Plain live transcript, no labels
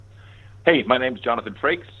Hey, my name's Jonathan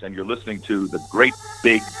Frakes, and you're listening to the Great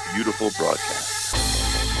Big Beautiful Broadcast.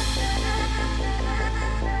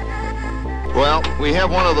 Well, we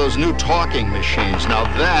have one of those new talking machines. Now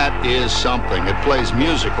that is something. It plays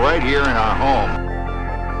music right here in our home.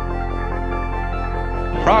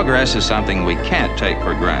 Progress is something we can't take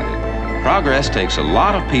for granted. Progress takes a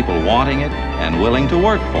lot of people wanting it and willing to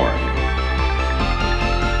work for it.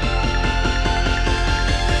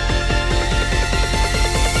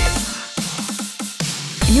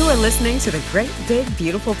 You are listening to the Great Big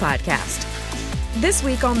Beautiful Podcast. This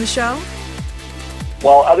week on the show,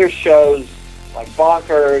 while other shows like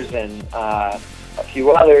Bonkers and a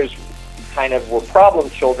few others kind of were problem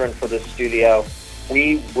children for the studio,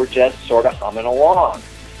 we were just sort of humming along.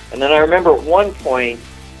 And then I remember at one point,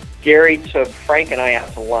 Gary took Frank and I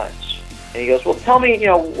out to lunch. And he goes, well, tell me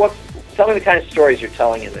the kind of stories you're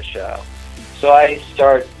telling in the show. So I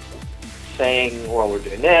start saying, well, we're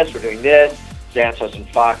doing this. Xanatos and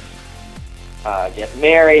Fox get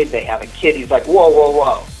married. They have a kid. He's like, whoa.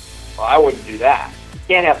 Well, I wouldn't do that. You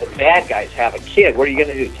can't have the bad guys have a kid. What are you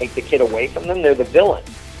going to do, take the kid away from them? They're the villain.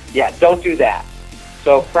 Yeah, don't do that.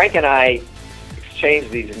 So Frank and I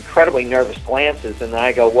exchanged these incredibly nervous glances, and then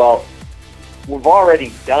I go, well, we've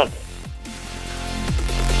already done it.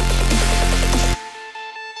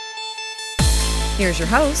 Here's your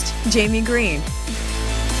host, Jamie Green.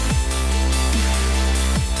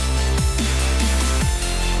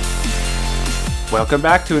 Welcome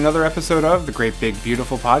back to another episode of the Great Big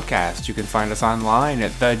Beautiful Podcast. You can find us online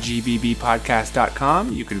at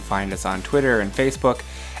theGBBpodcast.com. You can find us on Twitter and Facebook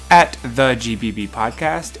at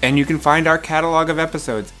theGBBpodcast. And you can find our catalog of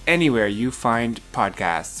episodes anywhere you find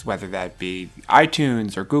podcasts, whether that be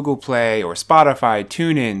iTunes or Google Play or Spotify,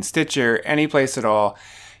 TuneIn, Stitcher, any place at all.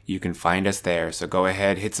 You can find us there. So go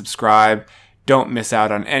ahead, hit subscribe. Don't miss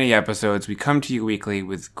out on any episodes. We come to you weekly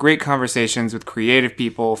with great conversations with creative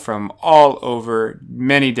people from all over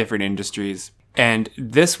many different industries. And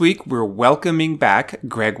this week, we're welcoming back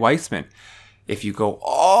Greg Weisman. If you go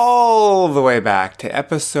all the way back to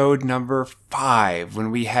episode number 5,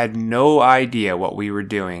 when we had no idea what we were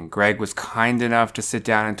doing, Greg was kind enough to sit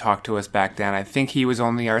down and talk to us back then. I think he was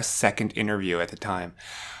only our second interview at the time.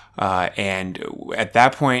 And at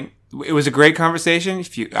that point, it was a great conversation.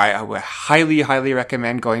 I would highly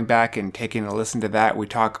recommend going back and taking a listen to that. We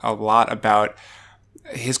talk a lot about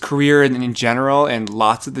his career in general and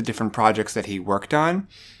lots of the different projects that he worked on.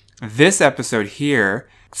 This episode here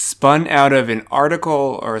spun out of an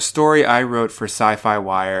article or a story I wrote for SYFY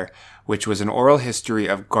Wire, which was an oral history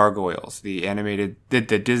of Gargoyles, the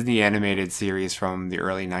Disney animated series from the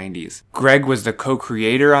early 90s. Greg was the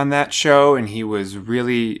co-creator on that show, and he was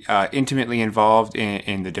really intimately involved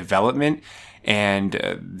in the development and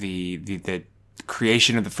the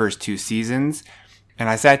creation of the first 2 seasons. And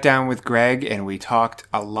I sat down with Greg, and we talked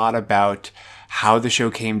a lot about how the show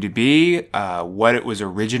came to be, what it was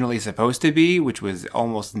originally supposed to be, which was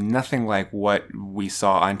almost nothing like what we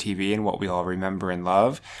saw on TV and what we all remember and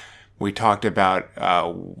love. We talked about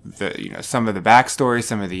some of the backstory,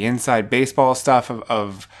 some of the inside baseball stuff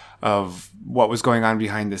of what was going on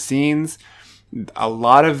behind the scenes. A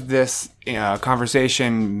lot of this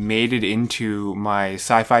conversation made it into my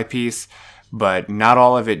sci-fi piece, but not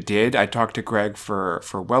all of it did. I talked to Greg for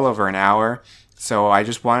well over an hour, so I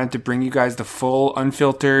just wanted to bring you guys the full,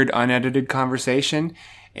 unfiltered, unedited conversation.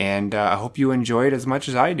 And I hope you enjoy it as much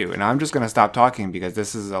as I do. And I'm just going to stop talking because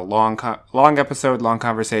this is a long episode, long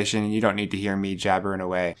conversation, and you don't need to hear me jabbering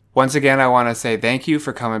away. Once again, I want to say thank you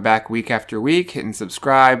for coming back week after week, hitting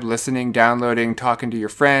subscribe, listening, downloading, talking to your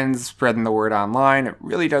friends, spreading the word online. It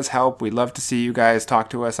really does help. We love to see you guys talk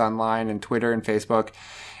to us online and Twitter and Facebook.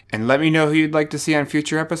 And let me know who you'd like to see on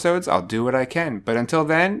future episodes. I'll do what I can. But until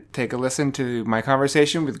then, take a listen to my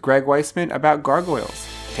conversation with Greg Weisman about Gargoyles.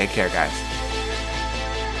 Take care, guys.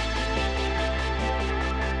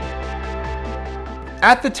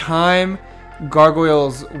 At the time,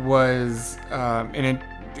 Gargoyles was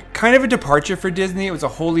kind of a departure for Disney. It was a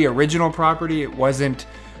wholly original property. It wasn't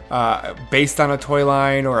based on a toy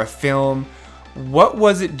line or a film. What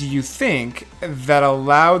was it, do you think, that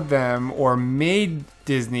allowed them or made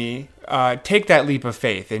Disney take that leap of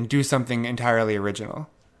faith and do something entirely original?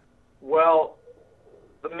 Well,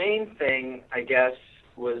 the main thing, I guess,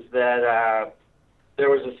 was that there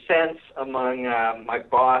was a sense among my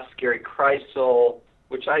boss, Gary Kreisel,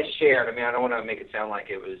 which I shared. I mean, I don't want to make it sound like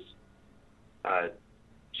it was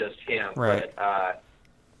just him, right.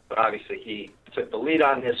 But obviously he took the lead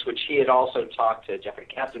on this, which he had also talked to Jeffrey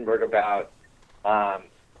Katzenberg about,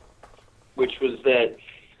 which was that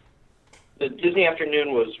the Disney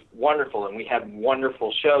Afternoon was wonderful, and we had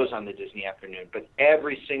wonderful shows on the Disney Afternoon, but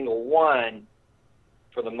every single one,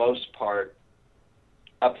 for the most part,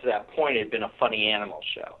 up to that point, had been a funny animal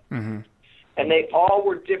show. Mm-hmm. And they all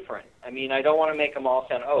were different. I mean, I don't want to make them all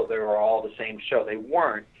sound, they were all the same show. They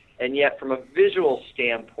weren't. And yet, from a visual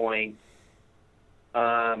standpoint,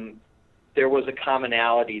 there was a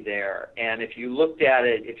commonality there. And if you looked at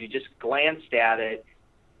it, if you just glanced at it,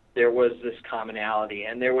 there was this commonality.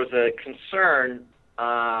 And there was a concern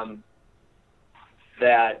that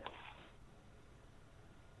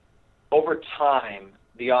over time,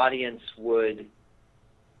 the audience would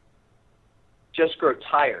just grow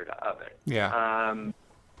tired of it. Yeah.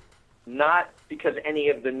 Not because any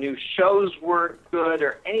of the new shows were good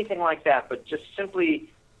or anything like that, but just simply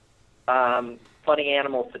funny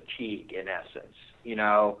animal fatigue, in essence. You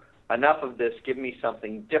know, enough of this, give me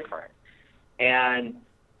something different. And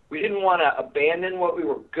we didn't want to abandon what we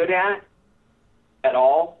were good at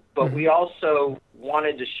all, but we also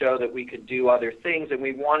wanted to show that we could do other things, and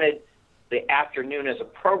we wanted the afternoon as a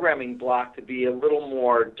programming block to be a little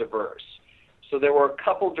more diverse. So there were a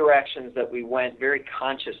couple directions that we went very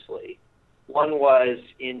consciously. One was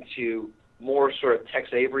into more sort of Tex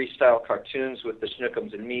Avery-style cartoons with the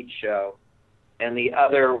Snookums and Meat show, and the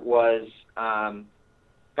other was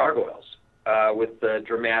Gargoyles with the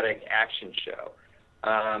dramatic action show.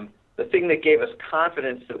 The thing that gave us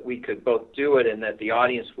confidence that we could both do it and that the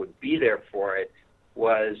audience would be there for it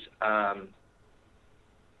was,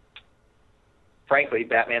 frankly,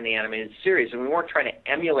 Batman the Animated Series. And we weren't trying to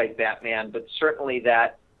emulate Batman, but certainly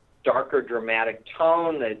that darker, dramatic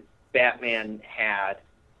tone that Batman had,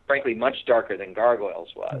 frankly, much darker than Gargoyles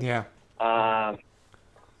was,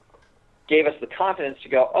 gave us the confidence to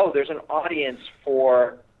go, there's an audience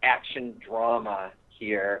for action drama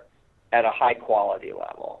here at a high-quality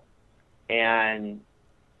level. And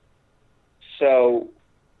so,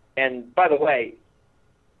 and by the way,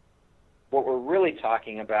 what we're really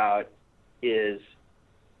talking about is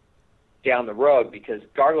down the road, because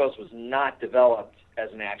Gargoyles was not developed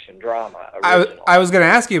as an action drama originally. I was going to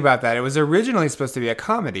ask you about that. It was originally supposed to be a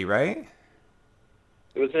comedy, right?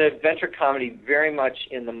 It was an adventure comedy very much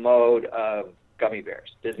in the mode of Gummy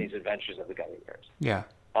Bears, Disney's Adventures of the Gummy Bears. Yeah.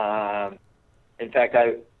 In fact,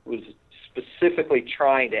 I was specifically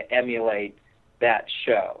trying to emulate that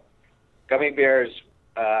show. Gummy Bears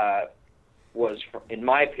was, in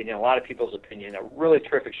my opinion, a lot of people's opinion, a really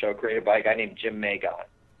terrific show created by a guy named Jim Magon.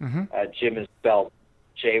 Mm-hmm. Jim is spelled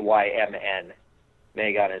Jymn.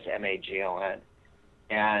 Magon is Magon.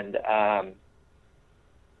 And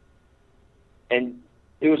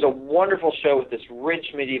it was a wonderful show with this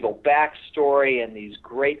rich medieval backstory and these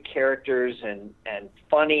great characters and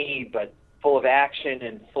funny but full of action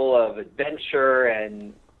and full of adventure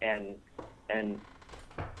and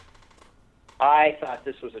I thought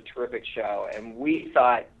this was a terrific show, and we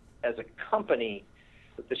thought as a company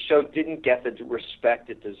that the show didn't get the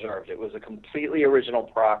respect it deserved. It was a completely original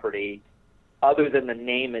property other than the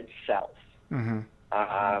name itself. Mm-hmm.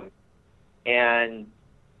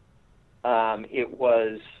 It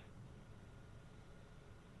was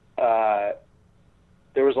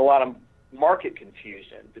there was a lot of market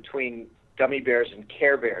confusion between Gummy Bears and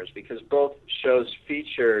Care Bears because both shows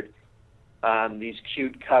featured these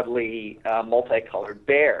cute, cuddly, multicolored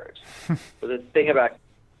bears. But the thing about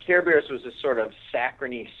Care Bears was a sort of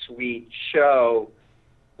saccharine, sweet show,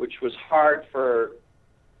 which was hard for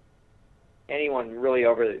anyone really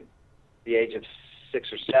over the age of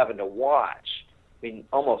 6 or 7 to watch. I mean,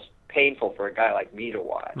 almost painful for a guy like me to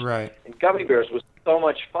watch. Right. And Gummy Bears was so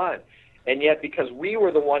much fun. And yet, because we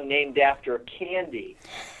were the one named after a candy,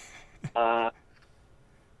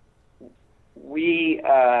 we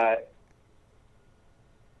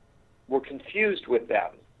were confused with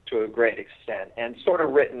them to a great extent and sort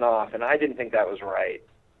of written off, and I didn't think that was right.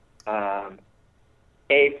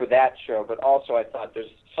 For that show, but also I thought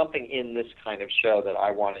there's something in this kind of show that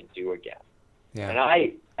I want to do again. Yeah. And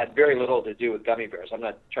I had very little to do with Gummy Bears. I'm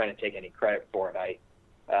not trying to take any credit for it.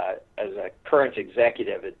 As a current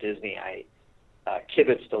executive at Disney, I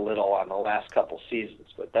kibitzed a little on the last couple seasons,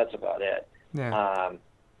 but that's about it. Yeah.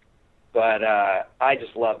 But I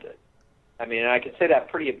just loved it. I mean, I can say that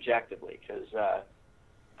pretty objectively because,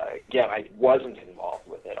 again, I wasn't involved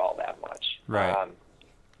with it all that much. Right.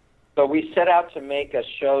 So we set out to make a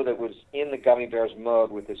show that was in the Gummy Bears mode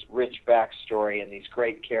with this rich backstory and these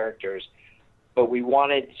great characters, but we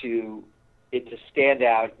wanted it to stand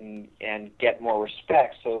out and get more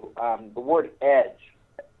respect. So the word edge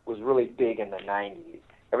was really big in the 90s.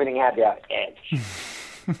 Everything had to have edge.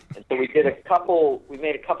 And so we made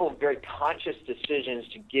a couple of very conscious decisions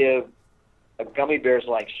to give a Gummy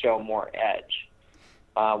Bears-like show more edge.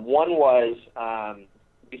 One was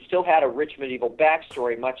we still had a rich medieval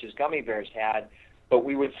backstory, much as Gummy Bears had, but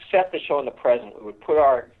we would set the show in the present. We would put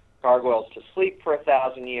our gargoyles to sleep for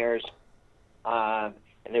 1,000 years, and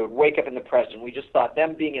they would wake up in the present. We just thought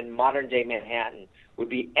them being in modern-day Manhattan would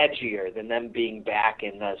be edgier than them being back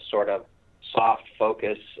in the sort of soft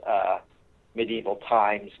focus medieval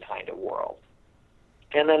times kind of world.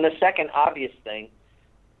 And then the second obvious thing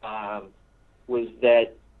was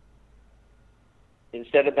that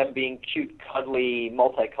instead of them being cute, cuddly,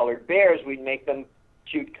 multicolored bears, we'd make them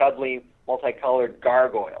cute, cuddly, multicolored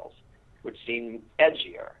gargoyles, which seemed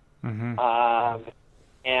edgier. Mm-hmm.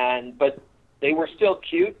 But they were still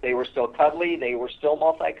cute, they were still cuddly, they were still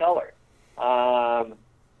multicolored.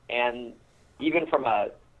 And even from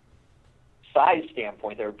a size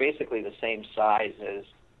standpoint, they were basically the same size as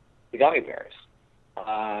the Gummy Bears.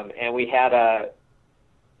 And we had a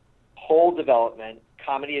whole development,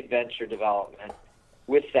 comedy adventure development,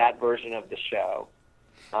 with that version of the show.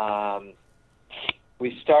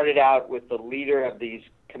 We started out with the leader of these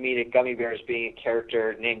comedic Gummy Bears being a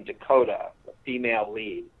character named Dakota, a female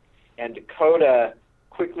lead. And Dakota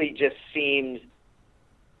quickly just seemed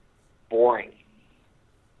boring.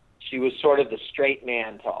 She was sort of the straight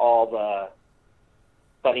man to all the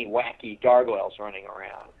funny, wacky gargoyles running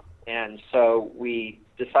around. And so we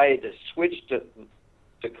decided to switch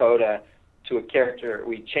Dakota to a character.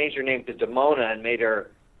 We changed her name to Demona and made her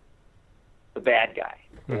the bad guy,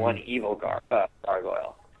 the one evil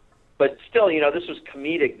gargoyle. But still, this was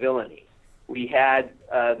comedic villainy. We had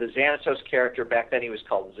the Xanatos character, back then he was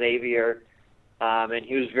called Xavier, and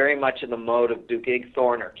he was very much in the mode of Duke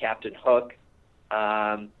Igthorn or Captain Hook.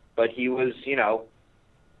 But he was,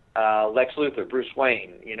 Lex Luthor, Bruce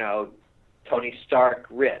Wayne, Tony Stark,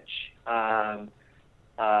 Rich.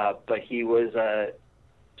 But he was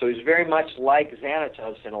so he was very much like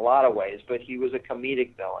Xanatos in a lot of ways, but he was a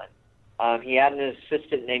comedic villain. He had an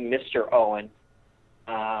assistant named Mr. Owen,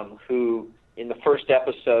 who in the first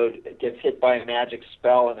episode gets hit by a magic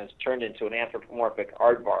spell and is turned into an anthropomorphic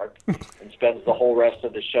aardvark and spends the whole rest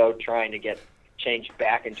of the show trying to get changed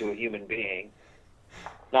back into a human being.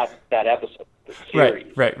 Not that episode, the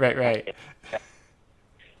series. Right.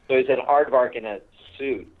 So he's an aardvark in a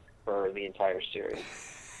suit for the entire series.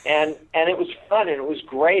 And it was fun, and it was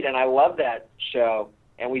great, and I loved that show.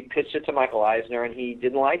 And we pitched it to Michael Eisner, and he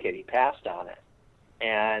didn't like it. He passed on it.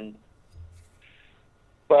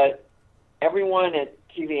 But everyone at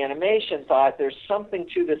TV Animation thought there's something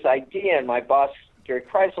to this idea, and my boss, Gary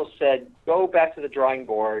Kreisel, said, go back to the drawing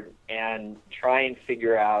board and try and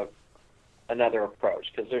figure out another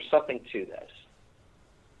approach, because there's something to this.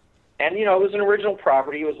 And, it was an original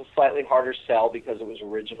property. It was a slightly harder sell because it was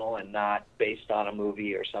original and not based on a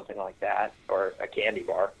movie or something like that, or a candy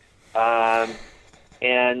bar.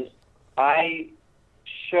 And I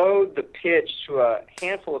showed the pitch to a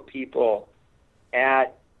handful of people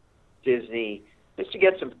at Disney just to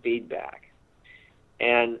get some feedback.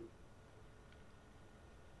 And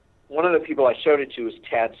one of the people I showed it to was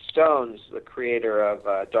Tad Stones, the creator of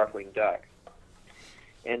Darkwing Duck.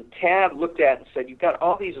 And Tad looked at it and said, you've got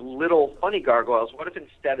all these little funny gargoyles. What if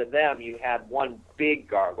instead of them you had one big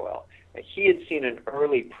gargoyle? And he had seen an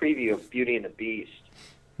early preview of Beauty and the Beast.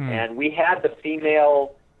 And we had the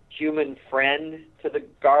female human friend to the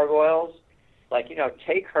gargoyles. Like,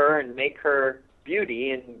 take her and make her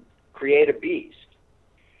Beauty and create a beast.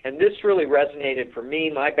 And this really resonated for me.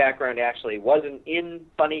 My background actually wasn't in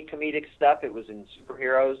funny comedic stuff. It was in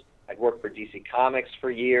superheroes. I'd worked for DC Comics for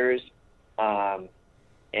years.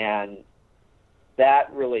 And that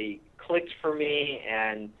really clicked for me,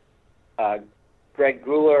 and Greg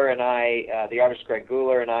Guler and I, the artist Greg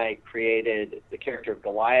Guler and I, created the character of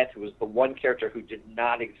Goliath, who was the one character who did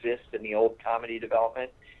not exist in the old comedy development.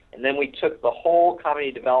 And then we took the whole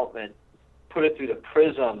comedy development, put it through the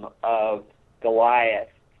prism of Goliath,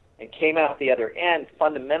 and came out the other end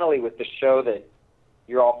fundamentally with the show that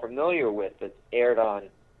you're all familiar with that aired on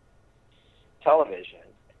television.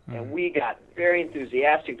 And we got very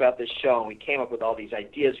enthusiastic about this show, and we came up with all these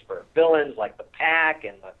ideas for villains like the Pack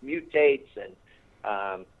and the Mutates,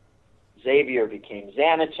 and Xavier became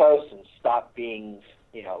Xanatos and stopped being,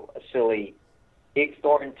 a silly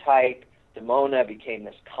Igthorn type. Demona became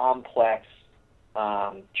this complex,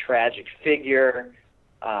 tragic figure,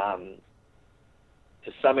 to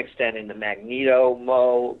some extent in the Magneto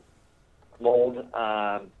mold.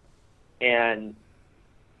 And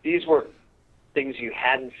these were things you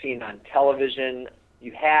hadn't seen on television.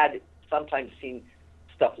 You had sometimes seen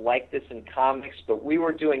stuff like this in comics, but we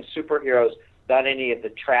were doing superheroes without any of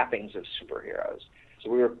the trappings of superheroes. So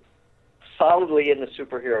we were solidly in the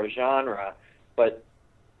superhero genre,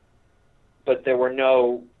 but there were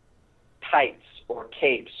no tights or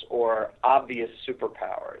capes or obvious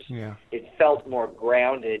superpowers. Yeah. It felt more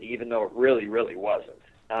grounded, even though it really, really wasn't.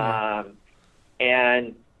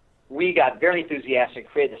 And we got very enthusiastic,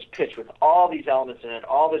 created this pitch with all these elements in it,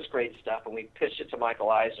 all this great stuff, and we pitched it to Michael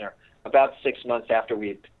Eisner about 6 months after we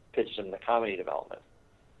had pitched him the comedy development.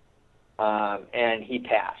 And he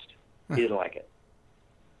passed. He didn't like it.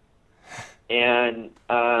 And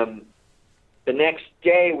the next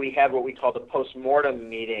day, we had what we called a post-mortem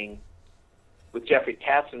meeting with Jeffrey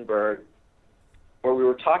Katzenberg, where we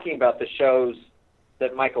were talking about the shows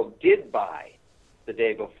that Michael did buy the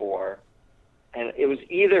day before. And it was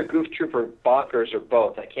either Goof Troop or Bonkers or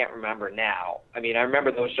both. I can't remember now. I mean, I remember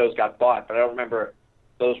those shows got bought, but I don't remember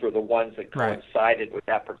those were the ones that coincided with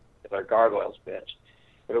that particular Gargoyles pitch.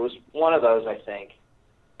 But it was one of those, I think.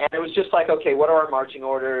 And it was just like, okay, what are our marching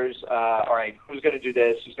orders? All right, who's going to do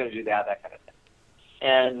this? Who's going to do that? That kind of thing.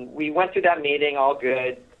 And we went through that meeting, all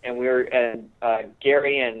good. And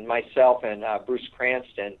Gary and myself and Bruce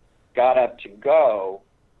Cranston got up to go.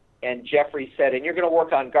 And Jeffrey said, and you're going to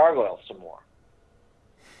work on Gargoyles some more.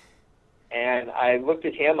 And I looked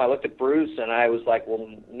at him, I looked at Bruce, and I was like, well,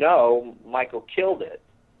 no, Michael killed it.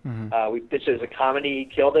 Mm-hmm. We pitched it as a comedy, he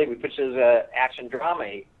killed it. We pitched it as an action drama,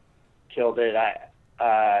 he killed it.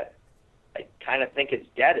 I kind of think it's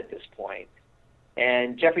dead at this point.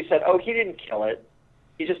 And Jeffrey said, oh, he didn't kill it.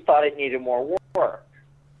 He just thought it needed more work.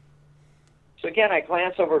 So again, I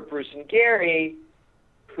glance over at Bruce and Gary,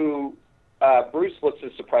 who Bruce looks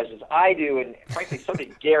as surprised as I do, and frankly, so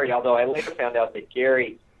did Gary, although I later found out that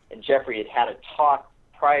Gary and Jeffrey had had a talk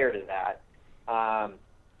prior to that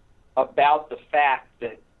about the fact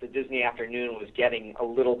that the Disney Afternoon was getting a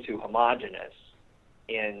little too homogenous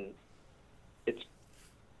in its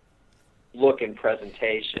look and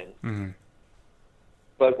presentation. Mm-hmm.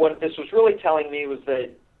 But what this was really telling me was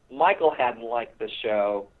that Michael hadn't liked the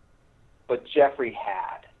show, but Jeffrey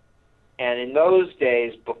had. And in those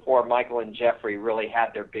days, before Michael and Jeffrey really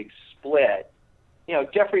had their big split, you know,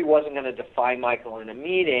 Jeffrey wasn't going to defy Michael in a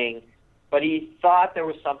meeting, but he thought there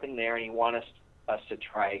was something there and he wanted us to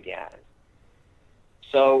try again.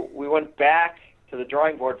 So we went back to the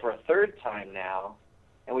drawing board for a third time now,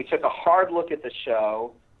 and we took a hard look at the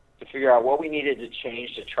show to figure out what we needed to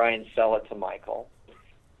change to try and sell it to Michael.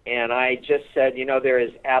 And I just said, you know, there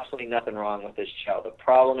is absolutely nothing wrong with this show. The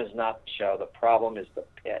problem is not the show. The problem is the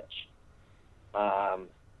pitch.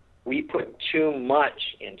 We put too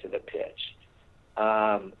much into the pitch.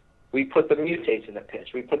 We put the mutates in the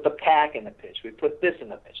pitch. We put the pack in the pitch. We put this in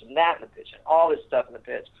the pitch and that in the pitch and all this stuff in the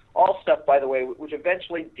pitch. All stuff, by the way, which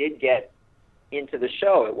eventually did get into the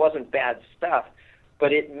show. It wasn't bad stuff,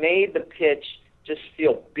 but it made the pitch just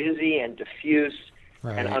feel busy and diffuse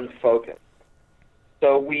and unfocused.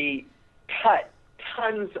 So we cut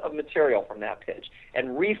tons of material from that pitch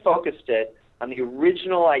and refocused it on the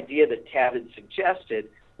original idea that Tad had suggested,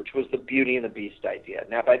 which was the Beauty and the Beast idea.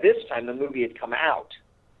 Now, by this time, the movie had come out.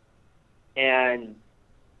 And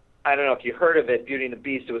I don't know if you heard of it, Beauty and the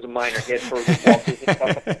Beast. It was a minor hit for Walt Disney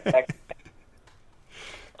Company.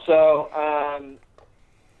 So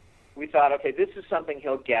we thought, okay, this is something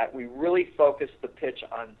he'll get. We really focused the pitch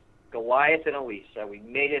on Goliath and Elisa. We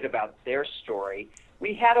made it about their story.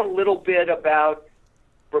 We had a little bit about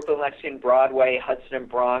Brooklyn, Lexington, Broadway, Hudson, and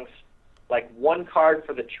Bronx, like one card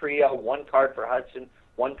for the trio, one card for Hudson,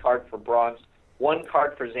 one card for Bronx, one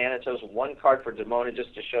card for Xanatos, one card for Demona,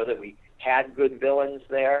 just to show that we had good villains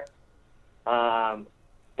there.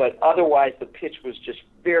 But otherwise, the pitch was just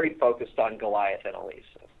very focused on Goliath and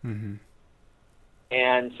Elisa. Mm-hmm.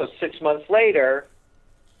 And so 6 months later,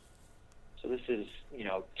 so this is,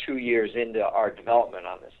 2 years into our development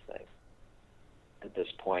on this thing at this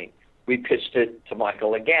point, we pitched it to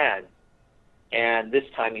Michael again. And this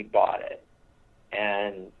time he bought it.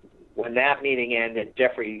 And when that meeting ended,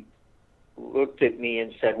 Jeffrey looked at me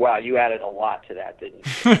and said, wow, you added a lot to that, didn't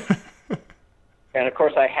you? And, of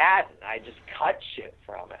course, I hadn't. I just cut shit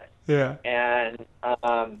from it. Yeah. And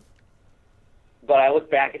but I looked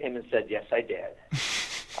back at him and said, yes, I did.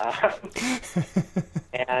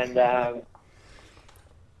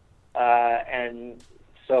 And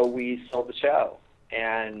so we sold the show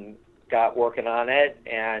and got working on it.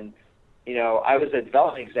 And, I was a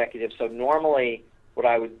development executive, so normally what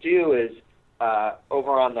I would do is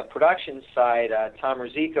over on the production side, Tom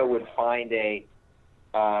Rosico would find a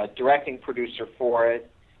directing producer for it,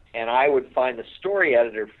 and I would find the story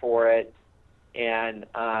editor for it, and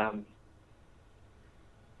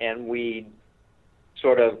we'd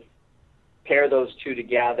sort of pair those two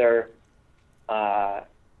together,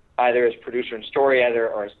 either as producer and story editor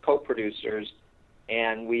or as co-producers,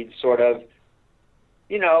 and we'd sort of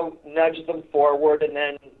nudge them forward and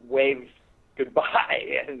then wave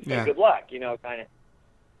goodbye and say good luck, kind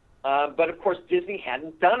of. But, of course, Disney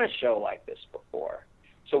hadn't done a show like this before.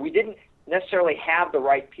 So we didn't necessarily have the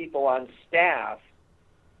right people on staff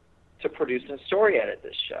to produce and story edit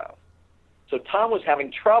this show. So Tom was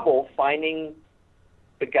having trouble finding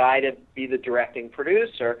the guy to be the directing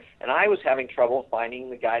producer, and I was having trouble finding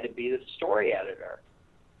the guy to be the story editor,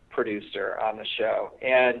 producer on the show.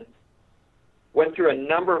 And went through a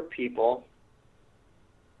number of people,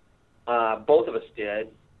 both of us did,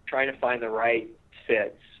 trying to find the right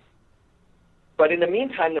fits. But in the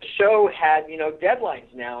meantime, the show had,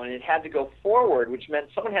 deadlines now, and it had to go forward, which meant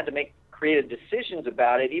someone had to make creative decisions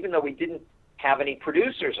about it, even though we didn't have any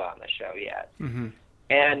producers on the show yet. Mm-hmm.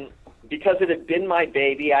 And because it had been my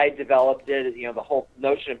baby, I developed it. The whole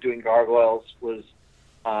notion of doing Gargoyles was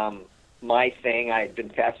my thing. I had been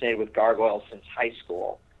fascinated with Gargoyles since high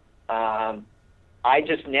school. I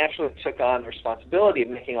just naturally took on the responsibility of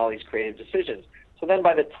making all these creative decisions. So then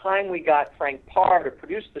by the time we got Frank Parr to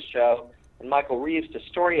produce the show and Michael Reeves to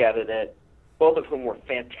story edit it, both of whom were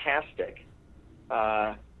fantastic,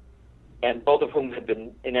 and both of whom had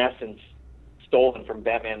been, in essence, stolen from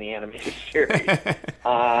Batman the Animated Series.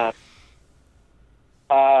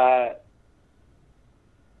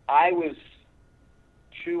 I was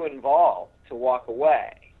too involved to walk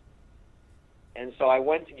away. And so I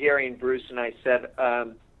went to Gary and Bruce and I said,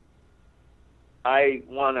 I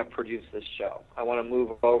want to produce this show. I want to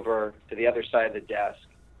move over to the other side of the desk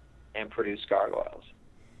and produce Gargoyles.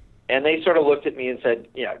 And they sort of looked at me and said,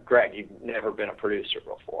 Greg, you've never been a producer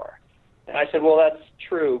before. And I said, well, that's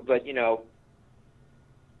true, but,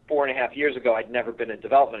 4.5 years ago, I'd never been a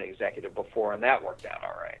development executive before, and that worked out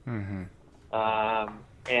all right. Mm-hmm.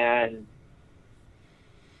 And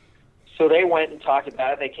so they went and talked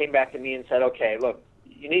about it. They came back to me and said, okay, look,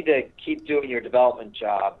 you need to keep doing your development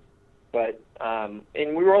job. But and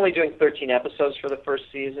we were only doing 13 episodes for the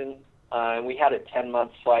first season, and we had a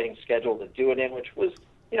 10-month sliding schedule to do it in, which was,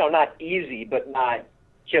 not easy, but not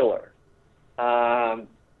killer. And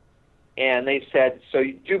they said, so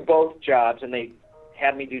you do both jobs, and they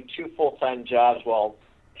had me do 2 full-time jobs while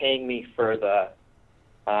paying me for the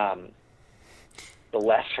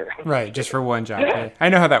lesser. Right, just for one job. Right? I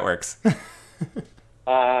know how that works.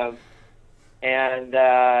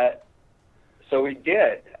 So we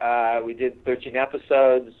did. We did 13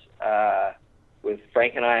 episodes with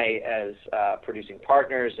Frank and I as producing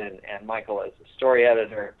partners and Michael as the story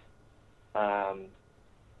editor.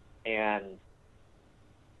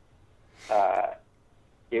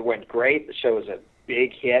 It went great. The show was a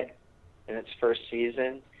big hit in its first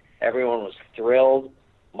season. Everyone was thrilled.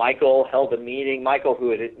 Michael held a meeting. Michael,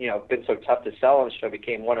 who had been so tough to sell on the show,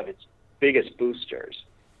 became one of its biggest boosters.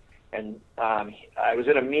 And I was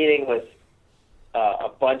in a meeting with a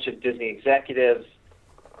bunch of Disney executives,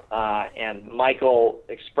 and Michael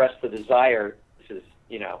expressed the desire. This is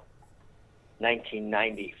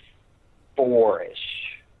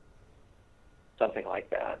 1994-ish, something like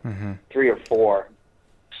that, 3 or 4.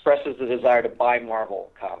 Expresses the desire to buy Marvel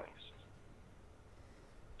comics.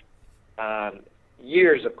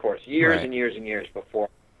 Years, of course, years and years and years before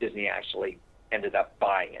Disney actually ended up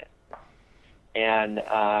buying it. And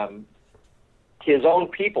his own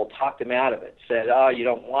people talked him out of it, said, oh, you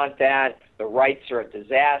don't want that. The rights are a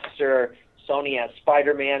disaster. Sony has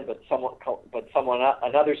Spider-Man, but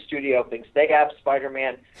another studio thinks they have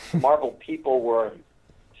Spider-Man. Marvel people were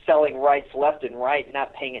selling rights left and right,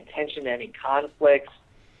 not paying attention to any conflicts.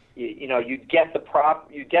 You'd get the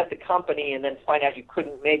company and then find out you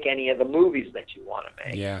couldn't make any of the movies that you want to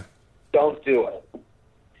make. Yeah. Don't do it.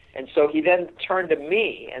 And so he then turned to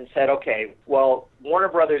me and said, okay, well, Warner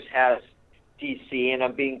Brothers has DC, and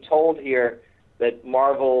I'm being told here that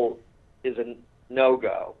Marvel is a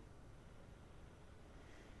no-go.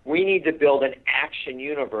 We need to build an action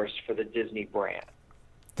universe for the Disney brand.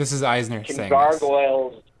 This is Eisner saying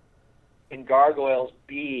Can Gargoyles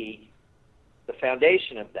be the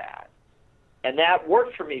foundation of that? And that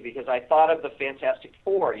worked for me because I thought of the Fantastic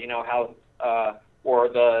Four, or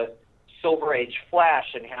the Silver Age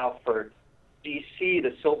Flash, and how for DC,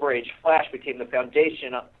 the Silver Age Flash became the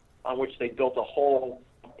foundation on which they built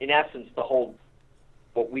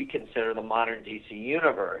what we consider the modern DC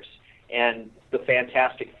universe. And the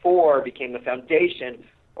Fantastic Four became the foundation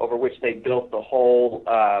over which they built the whole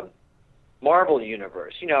Marvel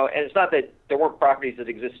universe. And it's not that there weren't properties that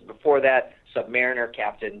existed before that, Submariner,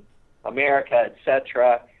 Captain America,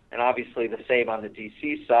 etc., and obviously the same on the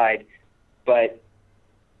DC side, but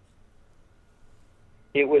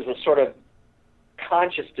it was a sort of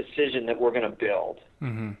conscious decision that we're going to build.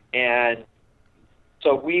 Mm-hmm. And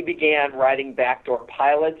So we began writing backdoor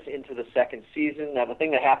pilots into the second season. Now, the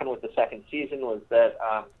thing that happened with the second season was that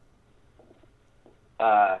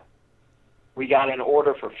we got an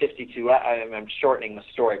order for 52. I'm shortening the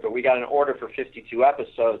story, but we got an order for 52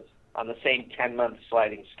 episodes on the same 10-month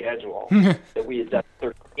sliding schedule that we had done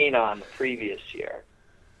 13 on the previous year.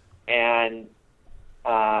 And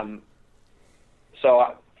so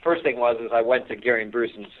first thing was I went to Gary and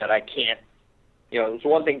Bruce and said, I can't, it was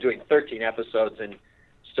one thing doing 13 episodes and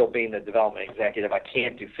still being the development executive. I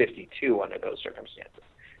can't do 52 under those circumstances.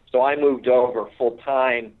 So I moved over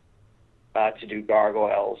full-time to do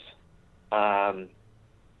Gargoyles.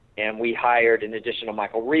 And we hired, in addition to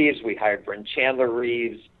Michael Reeves, we hired Bryn Chandler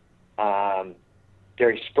Reeves,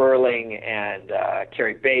 Gary Sperling, and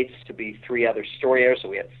Carrie Bates to be 3 other story editors. So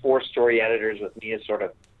we had 4 story editors with me as sort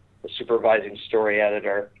of the supervising story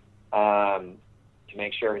editor to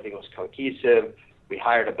make sure everything was cohesive. We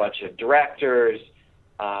hired a bunch of directors.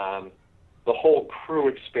 The whole crew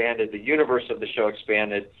expanded. The universe of the show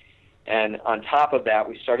expanded. And on top of that,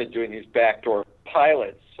 we started doing these backdoor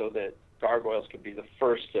pilots so that Gargoyles could be the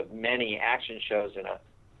first of many action shows in a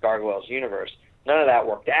Gargoyles universe. None of that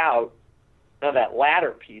worked out. None of that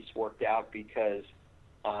latter piece worked out because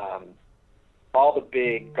all the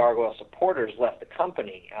big Gargoyle supporters left the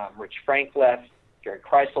company. Rich Frank left, Gary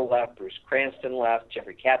Kreisel left, Bruce Cranston left,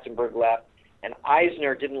 Jeffrey Katzenberg left, and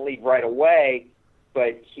Eisner didn't leave right away,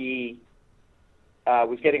 but he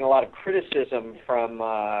was getting a lot of criticism from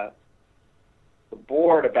the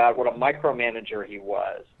board about what a micromanager he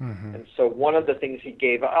was. Mm-hmm. And so one of the things he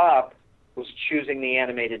gave up was choosing the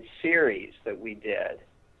animated series that we did.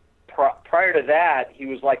 Prior to that, he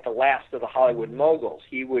was like the last of the Hollywood moguls.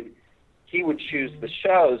 He would choose the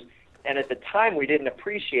shows, and at the time we didn't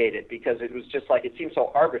appreciate it because it was just like, it seemed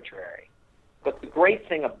so arbitrary. But the great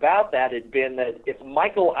thing about that had been that if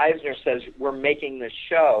Michael Eisner says we're making this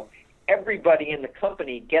show, everybody in the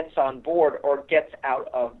company gets on board or gets out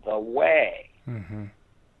of the way. Mm-hmm.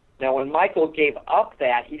 Now, when Michael gave up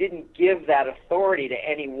that, he didn't give that authority to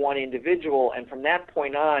any one individual, and from that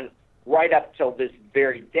point on, right up till this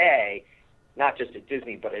very day, not just at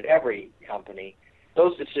Disney, but at every company,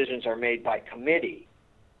 those decisions are made by committee.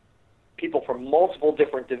 People from multiple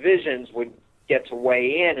different divisions would get to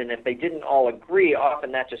weigh in, and if they didn't all agree,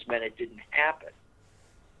 often that just meant it didn't happen.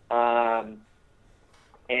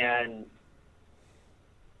 And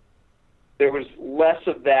there was less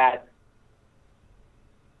of that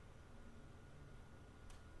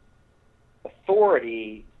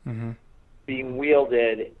authority being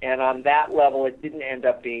wielded, and on that level, it didn't end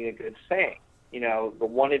up being a good thing. The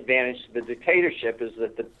one advantage to the dictatorship is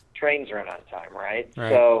that the trains run on time, right?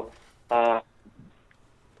 So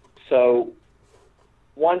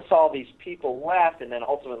once all these people left, and then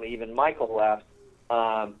ultimately even Michael left,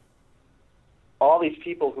 all these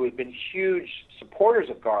people who had been huge supporters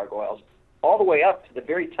of Gargoyles, all the way up to the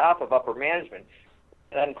very top of upper management,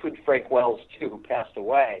 and that includes Frank Wells, too, who passed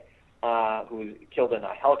away, who was killed in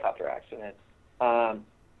a helicopter accident,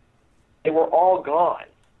 they were all gone.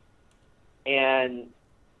 And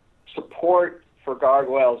support for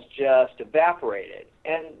Gargoyles just evaporated.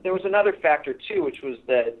 And there was another factor, too, which was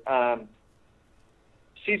that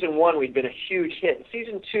Season 1, we'd been a huge hit. In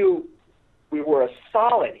Season 2, we were a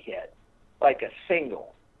solid hit, like a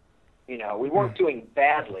single. We weren't doing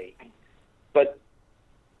badly. But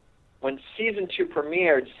when Season 2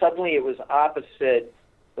 premiered, suddenly it was opposite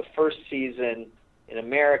the first season in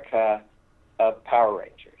America of Power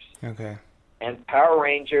Rangers. Okay. And Power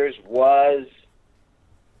Rangers was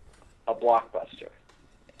a blockbuster.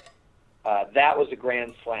 That was a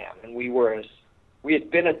grand slam. And we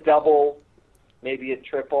had been a double, maybe a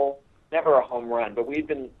triple, never a home run, but we'd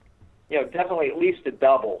been, definitely at least a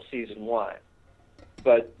double Season 1.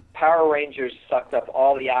 But Power Rangers sucked up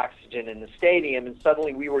all the oxygen in the stadium, and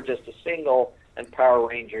suddenly we were just a single, and Power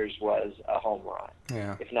Rangers was a home run,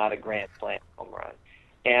 if not a grand slam home run.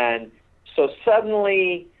 And so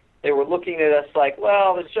suddenly they were looking at us like,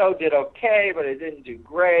 well, the show did okay, but it didn't do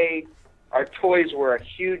great. Our toys were a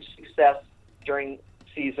huge success during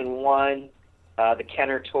Season 1. The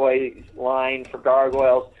Kenner toy line for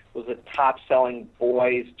Gargoyles was a top-selling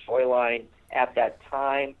boys toy line at that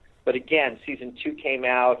time. But again, Season 2 came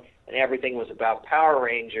out, and everything was about Power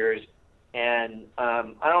Rangers. And I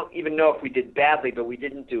don't even know if we did badly, but we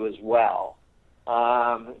didn't do as well.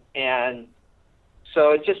 And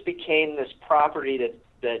so it just became this property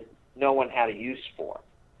that no one had a use for.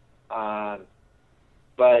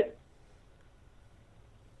 But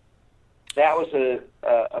that was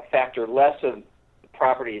a factor less of the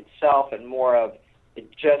property itself and more of it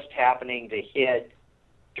just happening to hit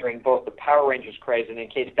during both the Power Rangers craze, and in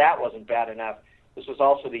case that wasn't bad enough, This was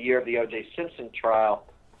also the year of the O.J. Simpson trial,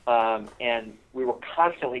 and we were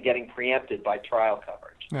constantly getting preempted by trial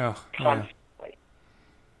coverage. Constantly.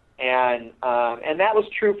 And that was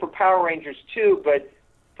true for Power Rangers too, but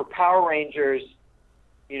for Power Rangers,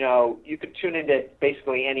 you could tune into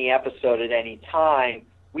basically any episode at any time.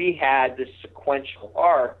 We had this sequential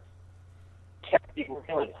arc kept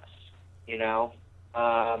derailing us,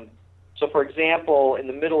 So, for example, in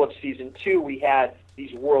the middle of season 2, we had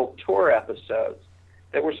these world tour episodes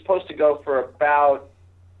that were supposed to go for about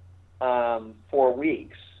 4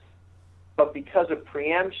 weeks. But because of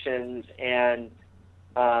preemptions and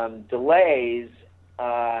delays,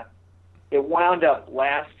 it wound up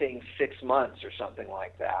lasting 6 months or something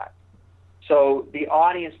like that. So the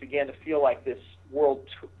audience began to feel like this world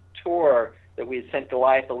tour that we had sent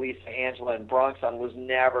Goliath, Elisa, Angela, and Bronx on was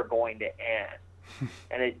never going to end.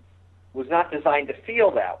 And it was not designed to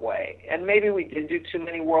feel that way. And maybe we did do too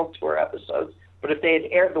many world tour episodes, but if they had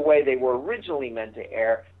aired the way they were originally meant to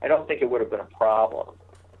air, I don't think it would have been a problem.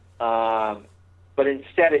 But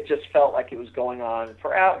instead, it just felt like it was going on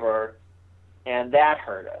forever, and that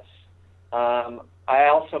hurt us. I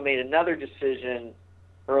also made another decision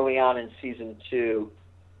early on in season 2,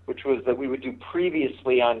 which was that we would do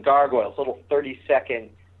previously on Gargoyles, little 30-second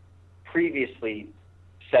previously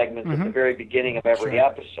segments at the very beginning of every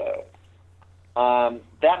episode.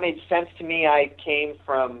 That made sense to me. I came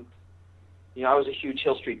from, I was a huge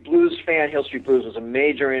Hill Street Blues fan. Hill Street Blues was a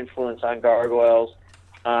major influence on Gargoyles.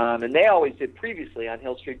 And they always did previously on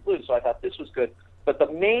Hill Street Blues, so I thought this was good. But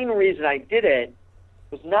the main reason I did it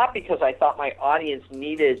was not because I thought my audience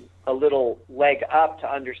needed a little leg up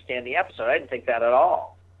to understand the episode. I didn't think that at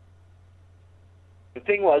all. The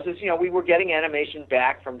thing was, we were getting animation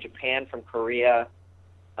back from Japan, from Korea,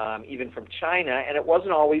 even from China, and it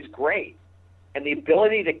wasn't always great. And the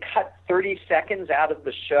ability to cut 30 seconds out of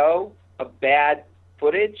the show of bad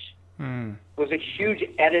footage was a huge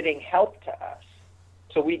editing help to us.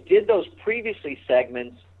 So we did those previously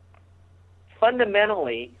segments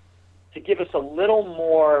fundamentally to give us a little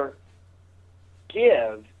more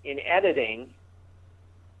give in editing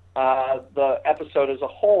the episode as a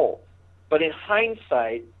whole. But in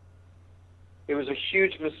hindsight, it was a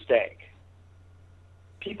huge mistake.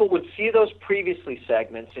 People would see those previously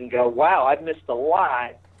segments and go, wow, I've missed a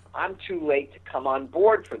lot. I'm too late to come on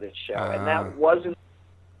board for this show. And that wasn't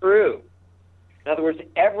true. In other words,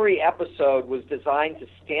 every episode was designed to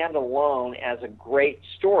stand alone as a great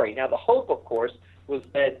story. Now, the hope, of course, was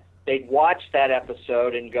that they'd watch that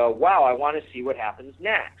episode and go, wow, I want to see what happens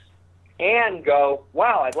next. And go,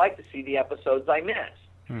 wow, I'd like to see the episodes I missed.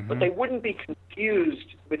 But they wouldn't be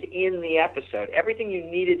confused within the episode. Everything you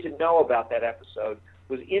needed to know about that episode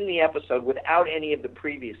was in the episode without any of the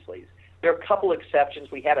previouslys. There are a couple exceptions.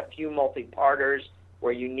 We had a few multi-parters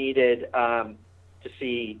where you needed to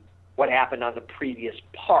see what happened on the previous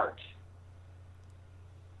part.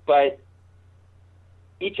 But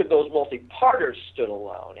each of those multi-parters stood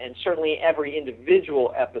alone, and certainly every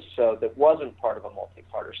individual episode that wasn't part of a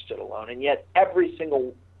multi-parter stood alone, and yet every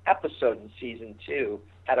single episode in season 2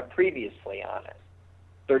 had a previously on it,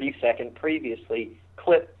 30-second previously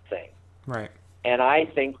clip thing. Right. And I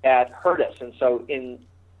think that hurt us. And so in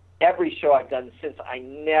every show I've done since, I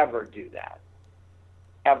never do that,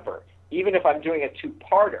 ever. Even if I'm doing a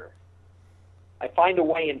 2-parter, I find a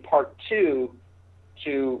way in part 2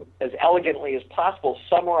 to, as elegantly as possible,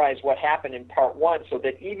 summarize what happened in part 1 so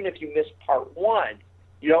that even if you miss part 1,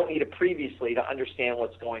 you don't need a previously to understand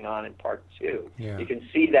what's going on in part 2. Yeah. You can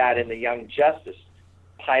see that in the Young Justice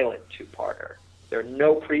pilot 2-parter. There are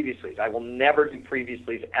no previouslys. I will never do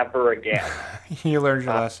previouslys ever again. You learned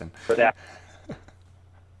your lesson. For that.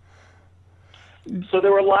 So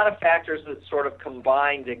there were a lot of factors that sort of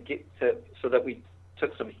combined to get to so that we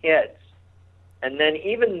took some hits. And then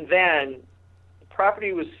even then, the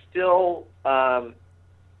property was still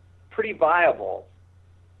pretty viable.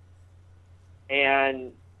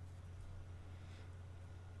 And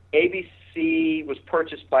ABC was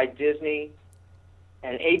purchased by Disney,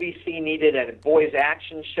 and ABC needed a boys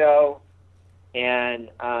action show, and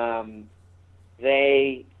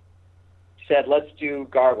they said, let's do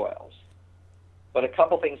Gargoyles. But a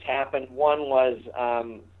couple things happened. One was,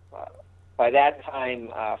 by that time,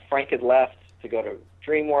 Frank had left to go to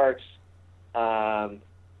DreamWorks,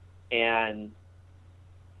 and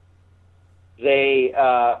they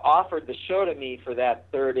offered the show to me for that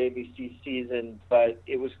third ABC season, but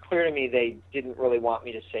it was clear to me they didn't really want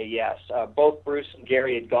me to say yes. Both Bruce and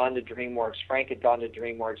Gary had gone to DreamWorks. Frank had gone to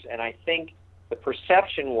DreamWorks, and I think the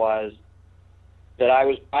perception was that I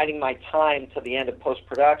was biding my time till the end of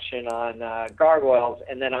post-production on Gargoyles,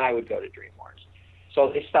 and then I would go to DreamWorks. So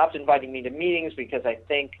they stopped inviting me to meetings because I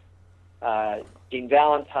think Dean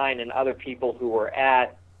Valentine and other people who were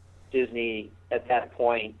at Disney at that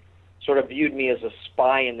point sort of viewed me as a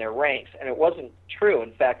spy in their ranks, and it wasn't true.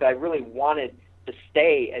 In fact, I really wanted to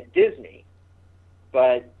stay at Disney,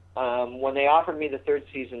 but when they offered me the third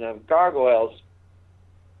season of Gargoyles,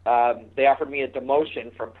 they offered me a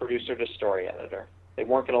demotion from producer to story editor. They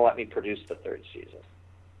weren't going to let me produce the third season.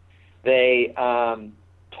 They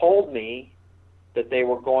told me that they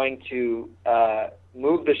were going to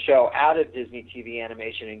move the show out of Disney TV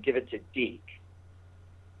Animation and give it to Deke.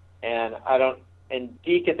 And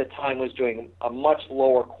Deke at the time was doing a much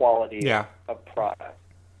lower quality of product.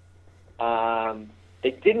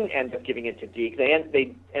 They didn't end up giving it to Deke. They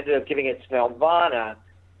ended up giving it to Nelvana,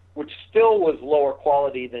 which still was lower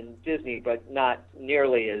quality than Disney, but not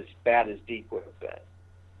nearly as bad as Deke would have been.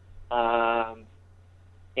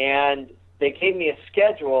 And they gave me a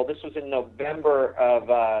schedule. This was in November of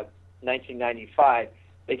 1995.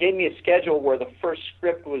 They gave me a schedule where the first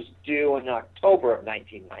script was due in October of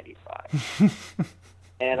 1995.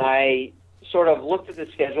 And I sort of looked at the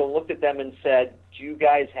schedule, looked at them and said, do you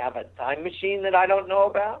guys have a time machine that I don't know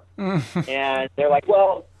about? And they're like,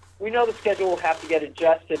 well, we know the schedule will have to get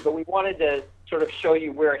adjusted, but we wanted to sort of show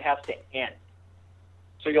you where it has to end.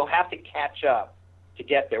 So you'll have to catch up to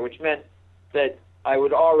get there, which meant that I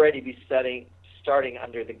would already be starting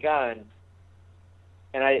under the gun.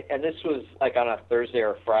 And this was like on a Thursday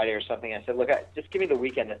or a Friday or something. I said, look, just give me the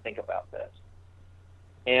weekend to think about this.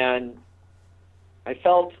 And I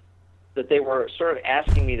felt that they were sort of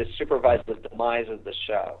asking me to supervise the demise of the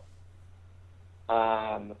show.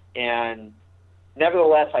 And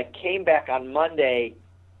nevertheless, I came back on Monday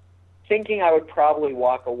thinking I would probably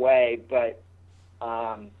walk away, but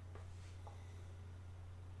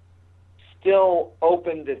still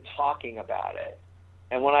open to talking about it.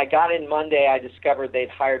 And when I got in Monday, I discovered they'd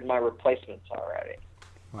hired my replacements already.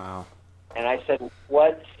 Wow. And I said,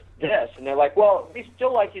 what's this? And they're like, well, we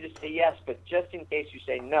still like you to say yes, but just in case you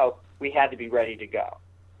say no, we had to be ready to go.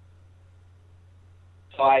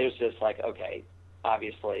 So I was just like, okay,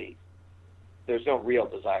 obviously there's no real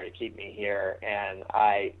desire to keep me here, and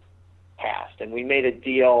I passed. And we made a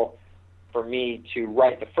deal for me to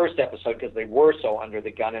write the first episode because they were so under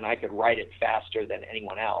the gun, and I could write it faster than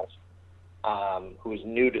anyone else who was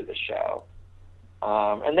new to the show.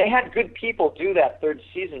 And they had good people do that third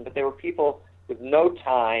season, but they were people with no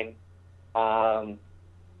time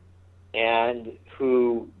and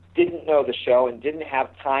who didn't know the show and didn't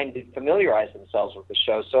have time to familiarize themselves with the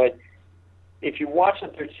show. So if you watch the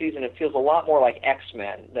third season, it feels a lot more like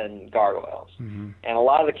X-Men than Gargoyles. Mm-hmm. And a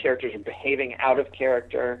lot of the characters are behaving out of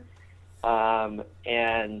character.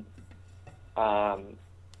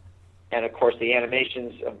 And of course, the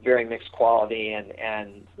animation's of very mixed quality,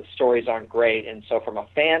 and the stories aren't great. And so from a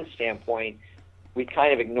fan standpoint, we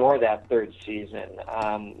kind of ignore that third season.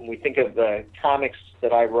 We think of the comics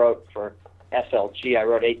that I wrote for SLG. I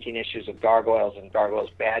wrote 18 issues of Gargoyles and Gargoyles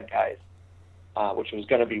Bad Guys, which was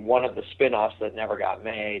going to be one of the spin-offs that never got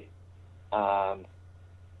made, and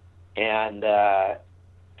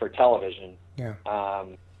for television. Yeah.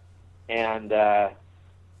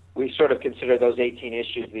 We sort of consider those 18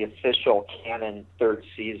 issues the official canon third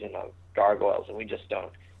season of Gargoyles, and we just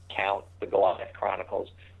don't count the Goliath Chronicles,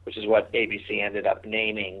 which is what ABC ended up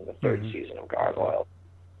naming the third season of Gargoyles.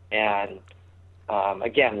 And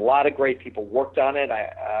again, a lot of great people worked on it,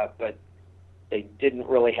 but they didn't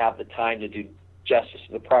really have the time to do justice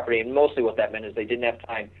to the property. And mostly what that meant is they didn't have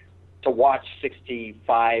time to watch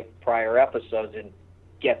 65 prior episodes and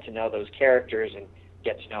get to know those characters and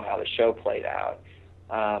get to know how the show played out.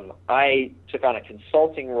 I took on a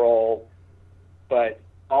consulting role, but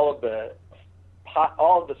all of the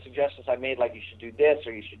suggestions I made, like you should do this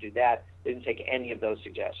or you should do that, didn't take any of those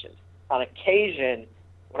suggestions. On occasion,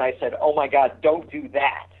 when I said, oh my God, don't do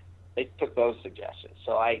that, they took those suggestions.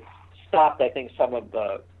 So I stopped, I think, some of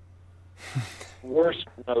the worst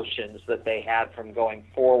notions that they had from going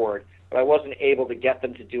forward, but I wasn't able to get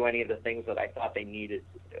them to do any of the things that I thought they needed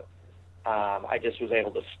to do. I just was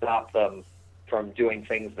able to stop them from doing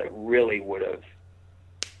things that really would have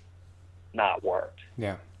not worked.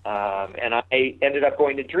 Yeah. And I ended up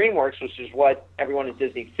going to DreamWorks, which is what everyone at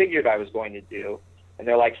Disney figured I was going to do. And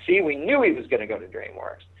they're like, see, we knew he was going to go to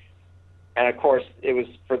DreamWorks. And of course, it was,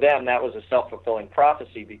 for them, that was a self-fulfilling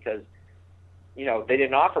prophecy because, you know, they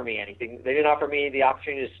didn't offer me anything. They didn't offer me the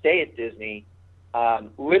opportunity to stay at Disney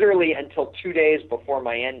literally until 2 days before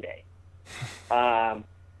my end date.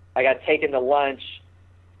 I got taken to lunch,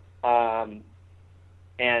 and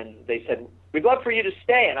they said, we'd love for you to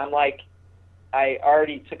stay. And I'm like, I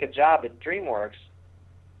already took a job at DreamWorks.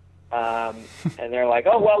 And they're like,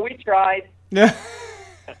 oh, well, we tried.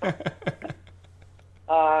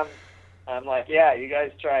 I'm like, yeah, you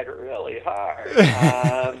guys tried really hard.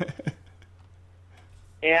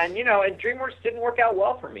 And, and DreamWorks didn't work out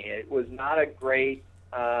well for me. It was not a great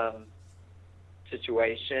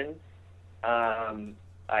situation.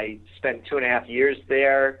 I spent 2.5 years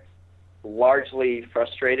there, largely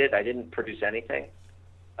frustrated. I didn't produce anything.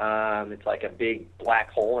 It's like a big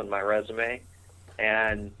black hole in my resume.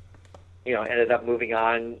 And, ended up moving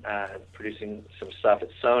on, producing some stuff at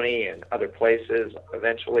Sony and other places,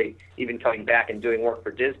 eventually even coming back and doing work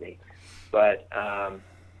for Disney. But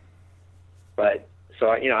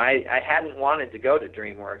so, I hadn't wanted to go to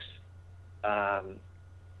DreamWorks,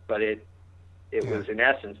 but it was, in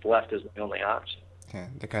essence, left as my only option. Yeah,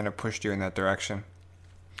 they kind of pushed you in that direction.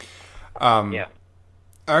 Yeah.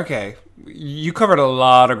 Okay, you covered a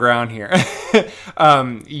lot of ground here.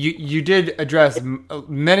 You did address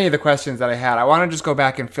many of the questions that I had. I want to just go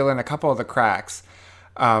back and fill in a couple of the cracks.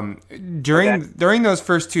 During those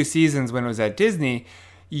first 2 seasons when it was at Disney,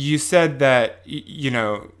 you said that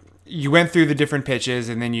you went through the different pitches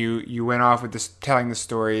and then you went off with telling the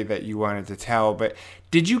story that you wanted to tell. But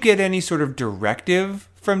did you get any sort of directive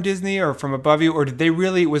from Disney or from above you, or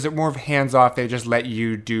was it more of hands off? They just let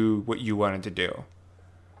you do what you wanted to do?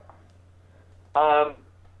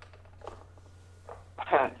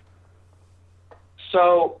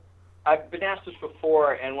 So I've been asked this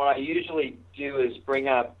before, and what I usually do is bring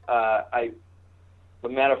up the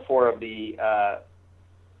metaphor of the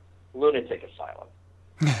lunatic asylum.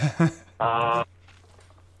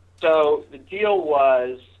 So the deal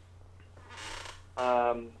was,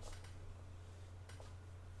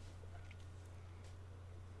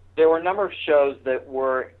 there were a number of shows that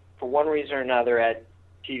were, for one reason or another, at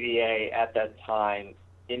TVA at that time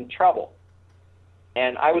in trouble.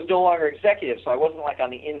 And I was no longer executive, so I wasn't like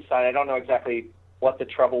on the inside. I don't know exactly what the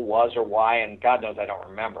trouble was or why, and God knows I don't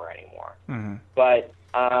remember anymore. Mm-hmm. But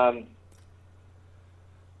I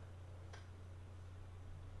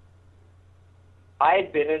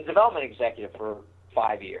had been a development executive for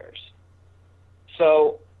 5 years.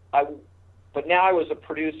 But now I was a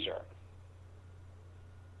producer,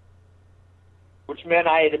 which meant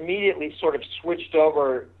I had immediately sort of switched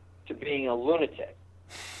over to being a lunatic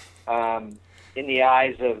in the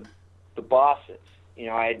eyes of the bosses.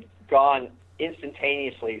 I had gone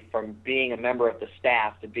instantaneously from being a member of the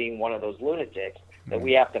staff to being one of those lunatics that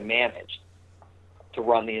we have to manage to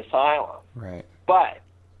run the asylum. Right. But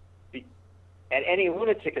at any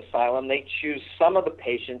lunatic asylum, they choose some of the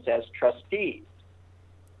patients as trustees,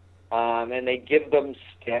 and they give them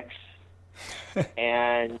sticks,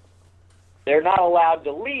 and they're not allowed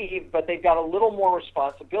to leave, but they've got a little more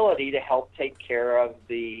responsibility to help take care of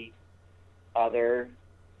the other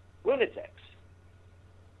lunatics.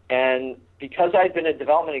 And because I'd been a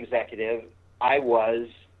development executive, I was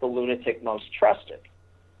the lunatic most trusted.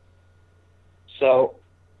 So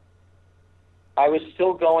I was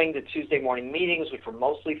still going to Tuesday morning meetings, which were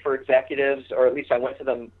mostly for executives, or at least I went to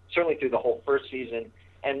them certainly through the whole first season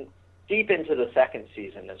and deep into the second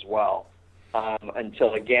season as well,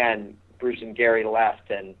 until, again, Bruce and Gary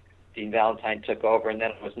left and Dean Valentine took over, and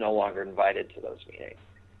then I was no longer invited to those meetings.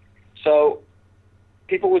 So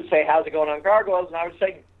people would say, how's it going on Gargoyles? And I would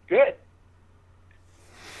say, good.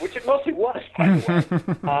 Which it mostly was, by the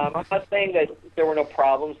way. I'm not saying that there were no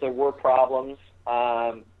problems. There were problems.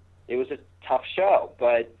 It was a tough show,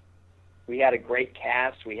 but we had a great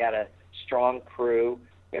cast. We had a strong crew.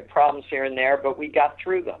 We had problems here and there, but we got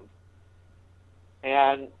through them.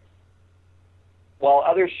 And while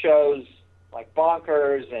other shows like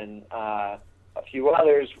Bonkers and a few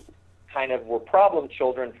others kind of were problem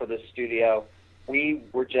children for the studio, we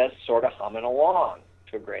were just sort of humming along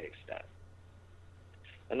to a great extent.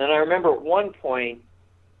 And then I remember at one point,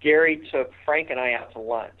 Gary took Frank and I out to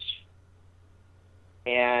lunch.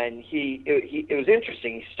 And it was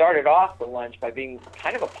interesting. He started off the lunch by being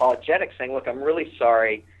kind of apologetic, saying, look, I'm really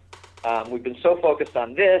sorry. We've been so focused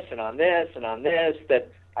on this and on this and on this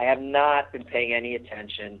that I have not been paying any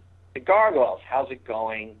attention to Gargoyles. How's it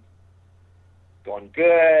going? Going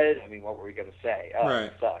good. I mean, what were we going to say? Oh, right.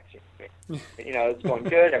 It sucks. It's going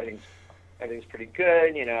good. Everything's pretty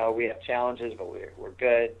good. We have challenges, but we're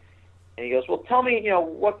good. And he goes, well, tell me,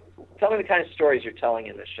 tell me the kind of stories you're telling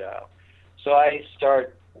in the show. So I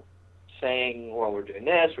start saying, well, we're doing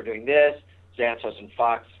this. Xanatos and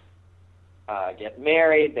Fox get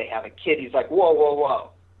married. They have a kid. He's like, whoa.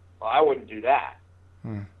 Well, I wouldn't do that.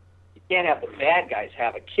 You can't have the bad guys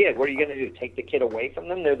have a kid. What are you going to do? Take the kid away from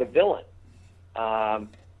them? They're the villain.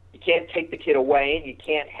 You can't take the kid away, and you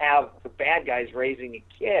can't have the bad guys raising a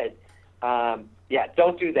kid. yeah,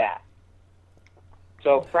 don't do that.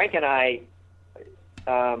 So Frank and I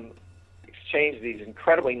exchanged these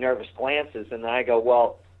incredibly nervous glances, and then I go,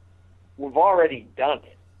 well, we've already done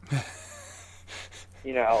it.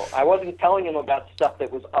 I wasn't telling him about stuff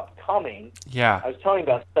that was upcoming. Yeah. I was telling him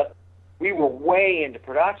about stuff we were way into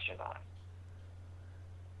production on.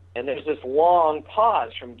 And there's this long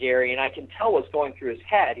pause from Gary, and I can tell what's going through his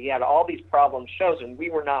head. He had all these problem shows, and we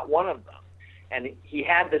were not one of them. And he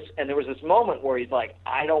had this, and there was this moment where he's like,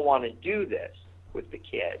 I don't want to do this with the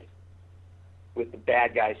kid, with the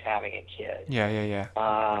bad guys having a kid. Yeah.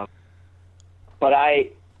 But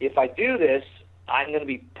if I do this, I'm going to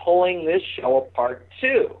be pulling this show apart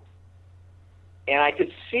too. And I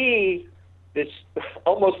could see this,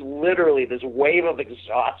 almost literally, this wave of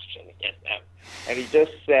exhaustion in him. And he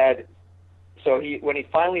just said, when he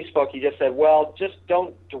finally spoke, he just said, well, just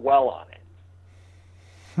don't dwell on it.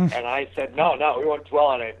 And I said, no, we won't dwell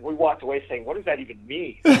on it. We walked away saying, what does that even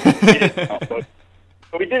mean? We didn't know,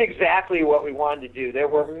 but we did exactly what we wanted to do. There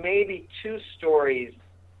were maybe 2 stories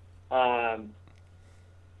that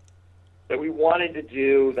we wanted to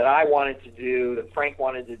do, that I wanted to do, that Frank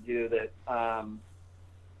wanted to do, that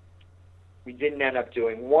we didn't end up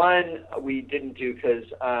doing. One we didn't do because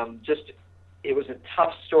it was a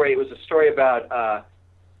tough story. It was a story about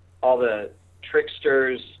all the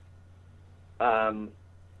tricksters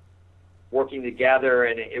working together,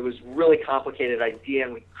 and it was a really complicated idea,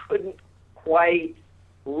 and we couldn't quite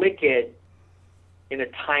lick it in a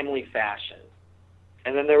timely fashion.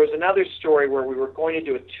 And then there was another story where we were going to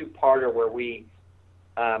do a 2-parter where we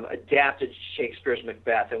adapted Shakespeare's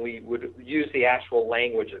Macbeth, and we would use the actual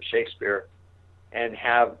language of Shakespeare and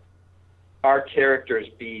have our characters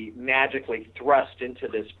be magically thrust into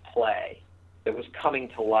this play that was coming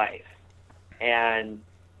to life. And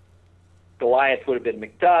Goliath would have been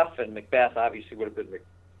Macduff, and Macbeth obviously would have been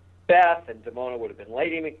Macbeth, and Damona would have been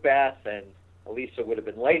Lady Macbeth, and Elisa would have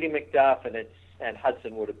been Lady Macduff, and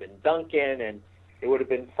Hudson would have been Duncan, and it would have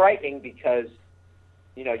been frightening because,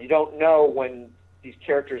 you don't know when these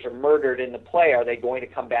characters are murdered in the play, are they going to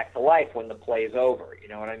come back to life when the play is over? You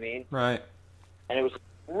know what I mean? Right. And it was a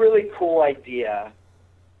really cool idea,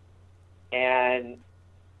 and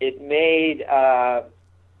it made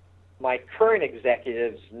my current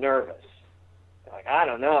executives nervous. Like, I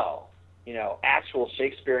don't know, actual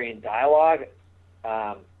Shakespearean dialogue.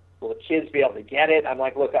 Will the kids be able to get it? I'm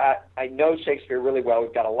like, look, I know Shakespeare really well.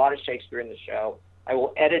 We've got a lot of Shakespeare in the show. I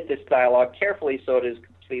will edit this dialogue carefully so it is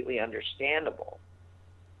completely understandable.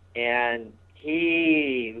 And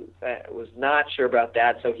he was not sure about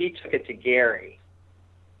that, so he took it to Gary.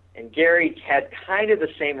 And Gary had kind of the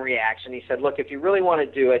same reaction. He said, look, if you really want to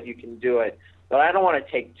do it, you can do it, but I don't want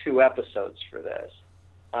to take 2 episodes for this.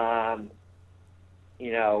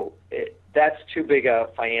 That's too big a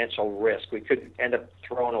financial risk. We could end up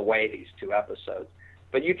throwing away these 2 episodes.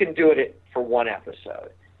 But you can do it for 1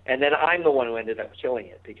 episode. And then I'm the one who ended up killing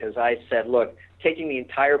it because I said, look, taking the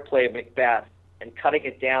entire play of Macbeth and cutting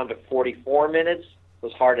it down to 44 minutes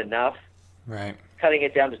was hard enough. Right. Cutting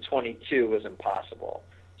it down to 22 was impossible.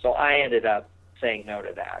 So I ended up saying no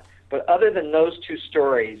to that. But other than those 2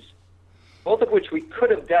 stories, both of which we could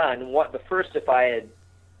have done, the first if I had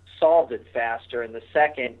solved it faster, and the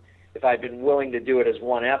second if I'd been willing to do it as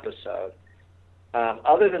 1 episode.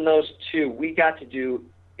 Other than those 2, we got to do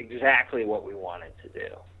exactly what we wanted to do.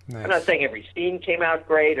 Nice. I'm not saying every scene came out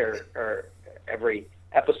great or every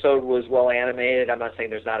episode was well animated. I'm not saying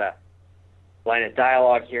there's not a line of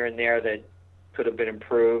dialogue here and there that could have been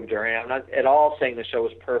improved, or I'm not at all saying the show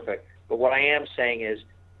was perfect. But what I am saying is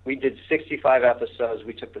we did 65 episodes.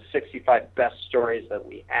 We took the 65 best stories that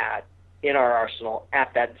we had in our arsenal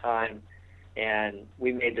at that time, and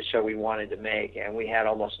we made the show we wanted to make, and we had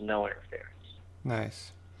almost no interference.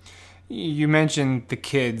 Nice. You mentioned the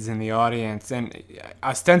kids in the audience, and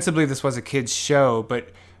ostensibly this was a kids' show, but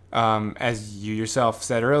as you yourself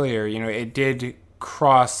said earlier, it did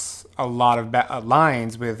cross a lot of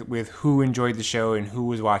lines with who enjoyed the show and who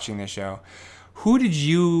was watching the show. Who did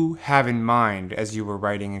you have in mind as you were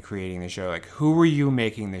writing and creating the show? Like, who were you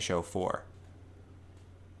making the show for?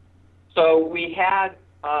 So we had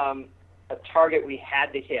a target we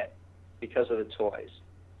had to hit because of the toys.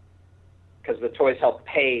 Because the toys helped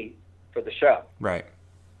pay for the show. Right.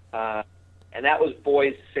 And that was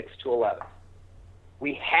boys 6 to 11.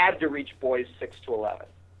 We had to reach boys 6 to 11.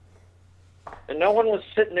 And no one was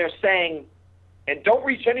sitting there saying, and don't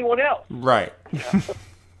reach anyone else. Right.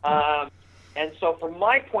 And so from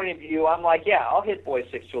my point of view, I'm like, yeah, I'll hit boys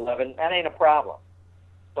 6 to 11. That ain't a problem.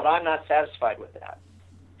 But I'm not satisfied with that.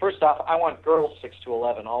 First off, I want girls 6 to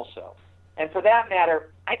 11 also. And for that matter,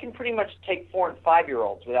 I can pretty much take 4 and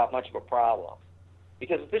 5-year-olds without much of a problem.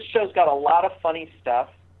 Because this show's got a lot of funny stuff,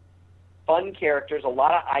 fun characters, a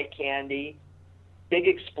lot of eye candy, big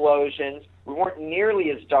explosions. We weren't nearly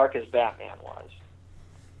as dark as Batman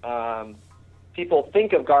was. People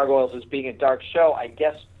think of Gargoyles as being a dark show, I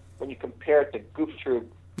guess, when you compare it to Goof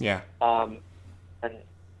Troop and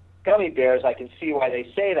Gummy Bears, I can see why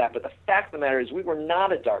they say that. But the fact of the matter is we were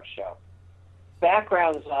not a dark show.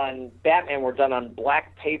 Backgrounds on Batman were done on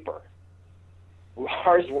black paper.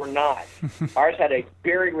 Ours were not. Ours had a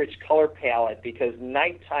very rich color palette because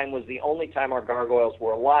nighttime was the only time our gargoyles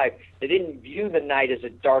were alive. They didn't view the night as a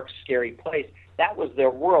dark, scary place. That was their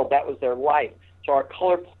world. That was their life. So our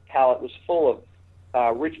color palette was full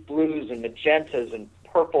of rich blues and magentas and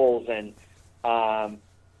purples and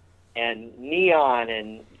neon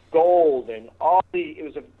and gold and all the. It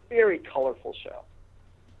was a very colorful show.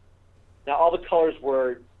 Now all the colors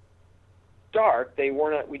were dark. They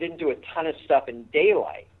weren't. We didn't do a ton of stuff in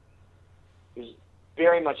daylight. It was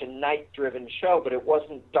very much a night-driven show, but it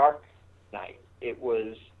wasn't dark night. It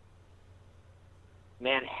was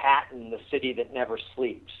Manhattan, the city that never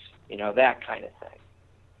sleeps. You know, that kind of thing.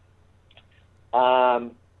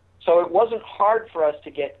 So it wasn't hard for us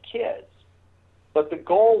to get kids, but the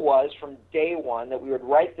goal was from day one that we would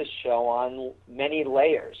write this show on many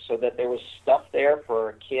layers, so that there was stuff there for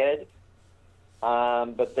a kid.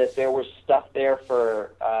 But that there was stuff there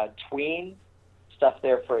for a tween, stuff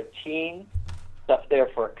there for a teen, stuff there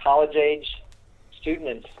for a college-age student,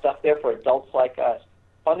 and stuff there for adults like us.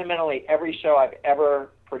 Fundamentally, every show I've ever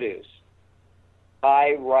produced,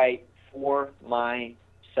 I write for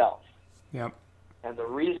myself. Yep. And the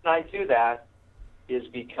reason I do that is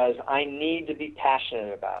because I need to be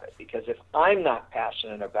passionate about it. Because if I'm not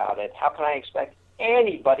passionate about it, how can I expect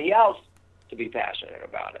anybody else to be passionate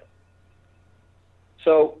about it?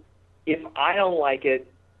 So if I don't like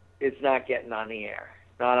it, it's not getting on the air,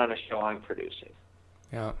 not on a show I'm producing.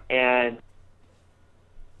 Yeah. And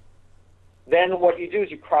then what you do is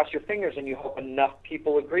you cross your fingers and you hope enough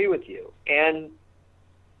people agree with you. And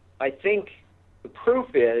I think the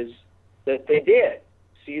proof is that they did.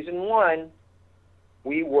 Season 1,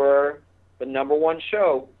 we were the #1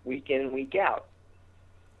 show week in and week out.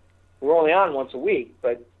 We were only on once a week,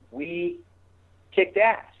 but we kicked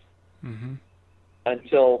ass. Mm-hmm.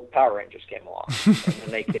 Until Power Rangers came along,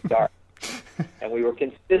 and they kicked our. And we were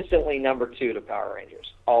consistently #2 to Power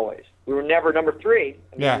Rangers, always. We were never #3.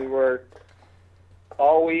 We were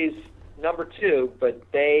always #2, but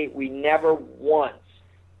we never once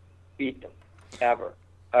beat them, ever.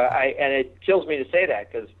 And it kills me to say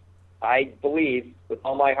that because I believe with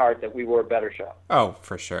all my heart that we were a better show. Oh,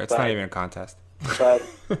 for sure. It's not even a contest. but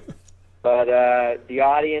the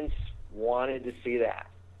audience wanted to see that.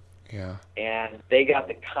 Yeah. And they got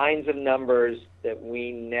the kinds of numbers that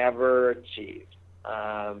we never achieved.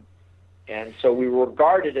 And so we were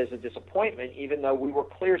regarded as a disappointment, even though we were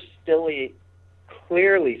clearly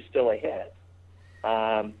still a hit.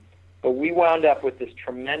 But we wound up with this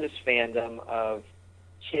tremendous fandom of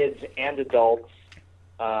kids and adults,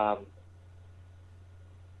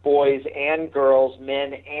 boys and girls,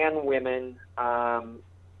 men and women.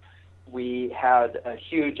 We had a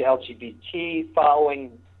huge LGBT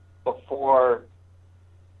following before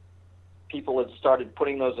people had started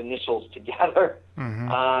putting those initials together.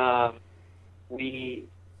 Mm-hmm. We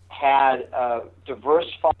had a diverse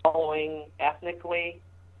following ethnically,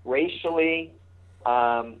 racially.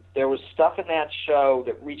 There was stuff in that show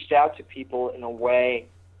that reached out to people in a way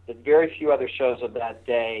that very few other shows of that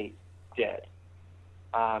day did.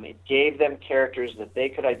 It gave them characters that they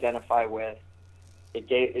could identify with.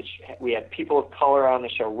 We had people of color on the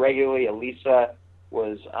show regularly. Elisa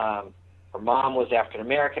was, her mom was African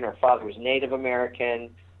American, her father was Native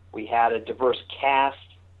American. We had a diverse cast,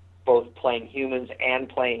 both playing humans and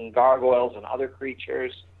playing gargoyles and other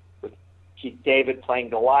creatures, with Keith David playing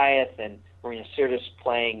Goliath and Marina Sirtis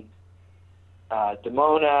playing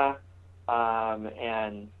Demona,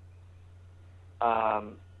 and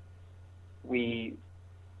we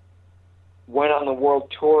went on the world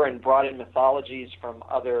tour and brought in mythologies from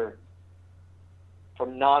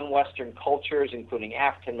non-Western cultures, including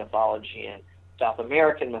African mythology and South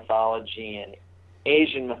American mythology and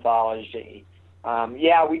Asian mythology.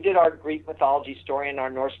 We did our Greek mythology story and our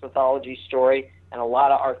Norse mythology story and a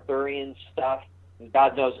lot of Arthurian stuff, and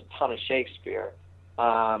God knows a ton of Shakespeare.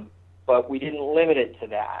 But we didn't limit it to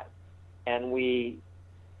that. And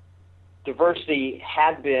diversity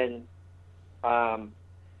had been,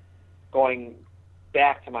 going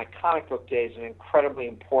back to my comic book days, an incredibly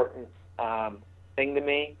important thing to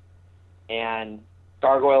me. And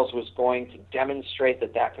Gargoyles was going to demonstrate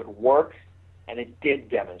that could work. and it did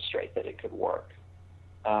demonstrate that it could work.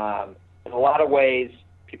 In a lot of ways,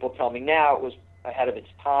 people tell me now it was ahead of its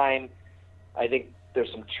time. I think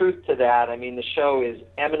there's some truth to that. I mean, the show is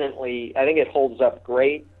eminently, I think it holds up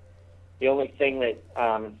great. The only thing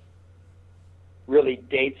that really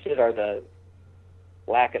dates it are the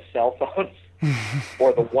lack of cell phones,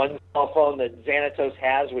 or the one cell phone that Xanatos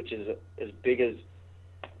has, which is as big as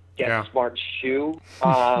Get Smart shoe.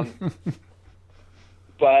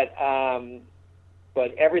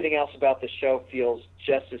 But everything else about the show feels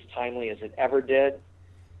just as timely as it ever did.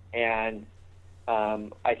 And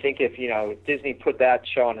I think if Disney put that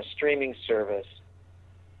show on a streaming service,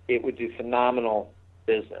 it would do phenomenal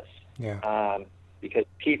business. Yeah. Because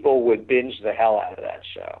people would binge the hell out of that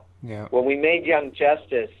show. Yeah. When we made Young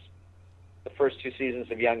Justice, the first 2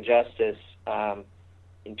 seasons of Young Justice,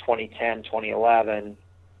 in 2010, 2011,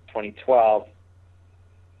 2012,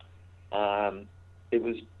 it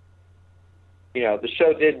was, the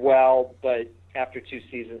show did well, but after 2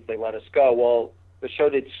 seasons they let us go. Well, the show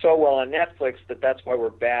did so well on Netflix that's why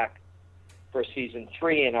we're back for season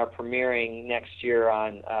 3 and are premiering next year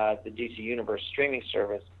on the DC Universe streaming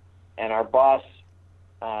service. And our boss,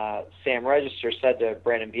 Sam Register, said to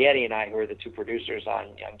Brandon Vietti and I, who are the 2 producers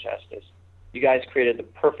on Young Justice, you guys created the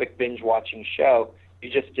perfect binge-watching show. You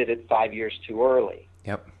just did it 5 years too early.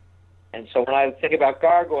 Yep. And so when I think about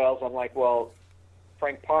Gargoyles, I'm like, well,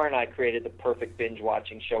 Frank Parr and I created the perfect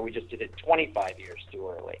binge-watching show. We just did it 25 years too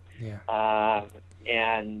early. Yeah.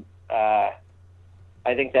 And I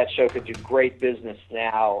think that show could do great business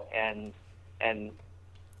now and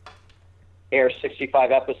air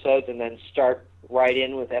 65 episodes and then start right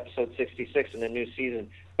in with episode 66 in the new season.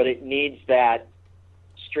 But it needs that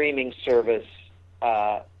streaming service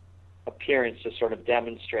appearance to sort of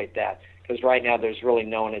demonstrate that, because right now there's really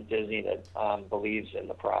no one at Disney that believes in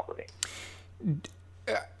the property.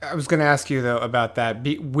 I was going to ask you, though, about that.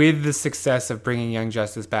 With the success of bringing Young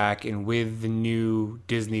Justice back and with the new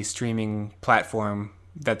Disney streaming platform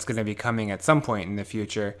that's going to be coming at some point in the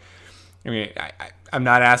future, I mean, I'm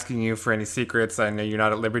not asking you for any secrets. I know you're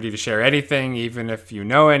not at liberty to share anything, even if you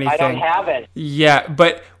know anything. I don't have it. Yeah,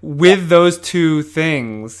 but with those 2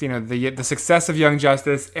 things, the success of Young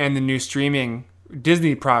Justice and the new streaming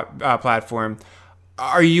Disney platform,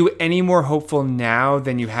 are you any more hopeful now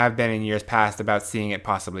than you have been in years past about seeing it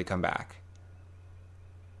possibly come back?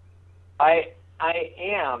 I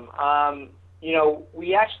am.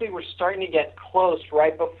 We actually were starting to get close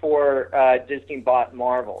right before Disney bought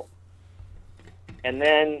Marvel. And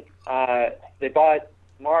then they bought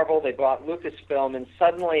Marvel, they bought Lucasfilm, and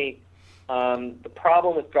suddenly the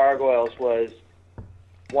problem with Gargoyles was,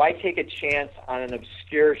 why take a chance on an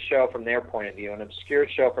obscure show from their point of view, an obscure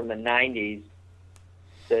show from the 90s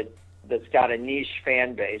that's got a niche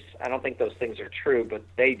fan base? I don't think those things are true, but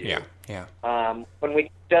they do. Yeah. When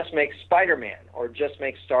we just make Spider-Man or just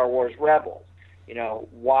make Star Wars Rebels,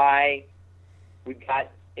 why we've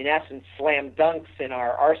got, in essence, slam dunks in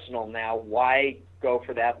our arsenal now. Why go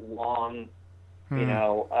for that long,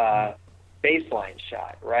 baseline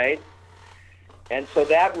shot, right? And so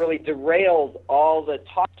that really derailed all the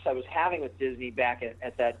talks I was having with Disney back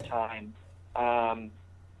at that time,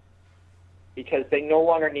 because they no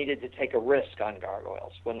longer needed to take a risk on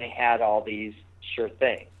Gargoyles when they had all these sure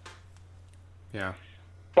things. Yeah.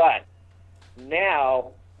 But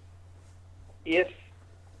now,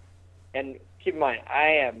 and keep in mind,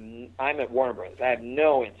 I'm at Warner Bros. I have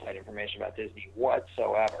no inside information about Disney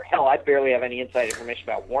whatsoever. Hell, I barely have any inside information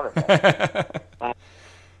about Warner Bros.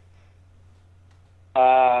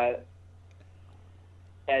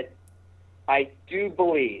 I do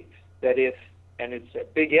believe that if, and it's a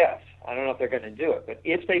big if, I don't know if they're going to do it, but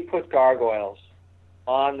if they put Gargoyles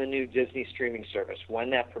on the new Disney streaming service when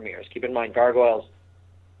that premieres, keep in mind Gargoyles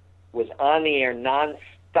was on the air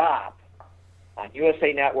nonstop on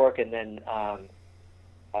USA Network and then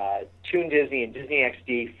Toon Disney and Disney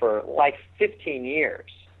XD for like 15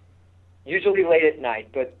 years, usually late at night,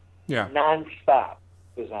 but nonstop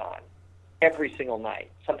was on every single night,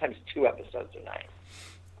 sometimes 2 episodes a night.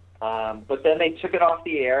 But then they took it off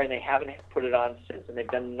the air and they haven't put it on since, and they've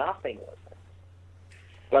done nothing with it.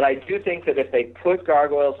 But I do think that if they put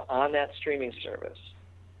Gargoyles on that streaming service,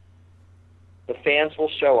 the fans will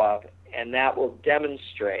show up, and that will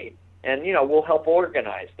demonstrate, and we'll help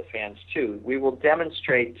organize the fans too. We will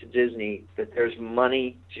demonstrate to Disney that there's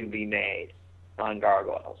money to be made on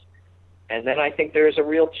Gargoyles. And then I think there's a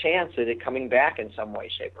real chance of it coming back in some way,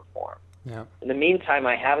 shape, or form. Yeah. In the meantime,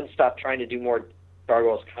 I haven't stopped trying to do more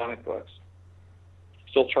Gargoyles comic books.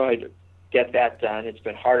 Still trying to get that done. It's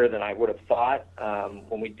been harder than I would have thought.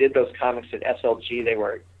 When we did those comics at SLG, they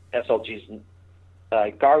were SLG's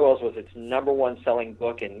Gargoyles was its number 1 selling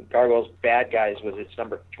book, and Gargoyles Bad Guys was its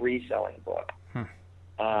number 3 selling book.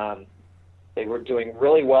 They were doing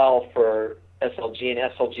really well for SLG,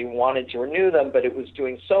 and SLG wanted to renew them, but it was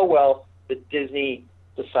doing so well that Disney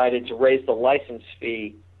decided to raise the license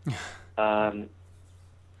fee in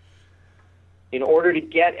order to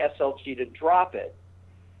get SLG to drop it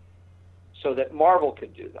so that Marvel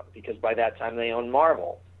could do them, because by that time they owned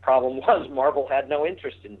Marvel. Problem was, Marvel had no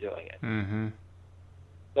interest in doing it. Mm-hmm.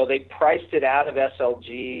 So they priced it out of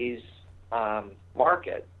SLG's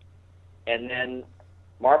market, and then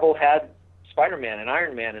Marvel had Spider-Man and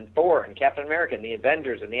Iron Man and Thor and Captain America and the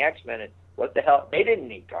Avengers and the X-Men, and what the hell? They didn't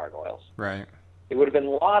need Gargoyles. Right. It would have been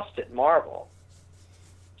lost at Marvel.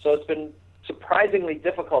 So it's been surprisingly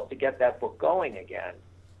difficult to get that book going again.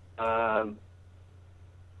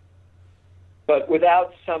 But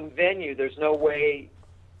without some venue, there's no way.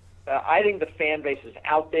 I think the fan base is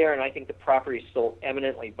out there, and I think the property is still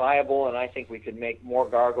eminently viable, and I think we could make more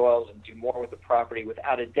Gargoyles and do more with the property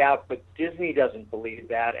without a doubt. But Disney doesn't believe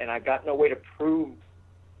that, and I've got no way to prove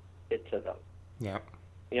it to them. Yeah.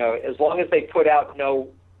 As long as they put out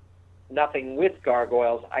nothing with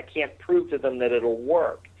Gargoyles, I can't prove to them that it'll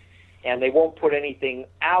work. And they won't put anything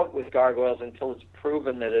out with Gargoyles until it's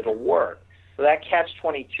proven that it'll work. So that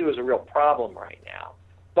catch-22 is a real problem right now.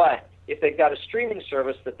 But if they've got a streaming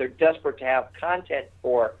service that they're desperate to have content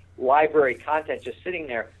for, library content just sitting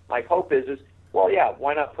there, my hope is well, yeah,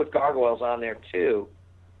 why not put Gargoyles on there too?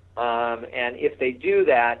 And if they do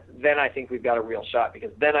that, then I think we've got a real shot,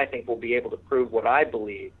 because then I think we'll be able to prove what I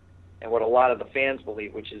believe and what a lot of the fans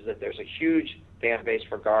believe, which is that there's a huge fan base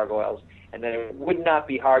for Gargoyles, and that it would not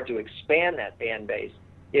be hard to expand that fan base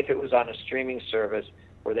if it was on a streaming service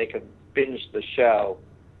where they could binge the show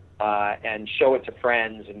and show it to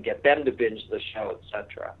friends and get them to binge the show,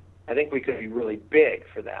 etc. I think we could be really big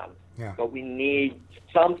for them. Yeah. But we need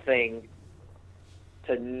something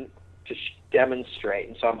to demonstrate,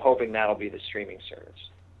 and so I'm hoping that'll be the streaming service.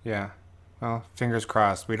 Yeah. Well, fingers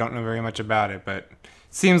crossed. We don't know very much about it, but it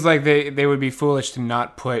seems like they would be foolish to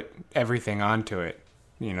not put everything onto it.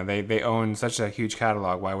 They own such a huge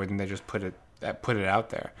catalog. Why wouldn't they just put it out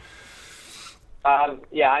there?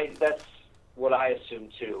 That's what I assume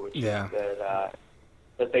too, which is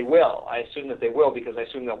that they will. I assume that they will, because I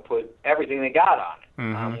assume they'll put everything they got on it.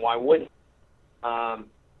 Mm-hmm. Why wouldn't?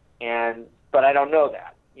 But I don't know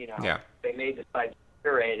that. Yeah. They may decide to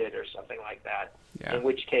curate it or something like that. Yeah. In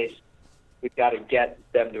which case, we've got to get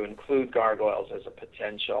them to include Gargoyles as a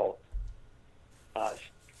potential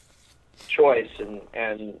choice,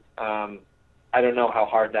 and I don't know how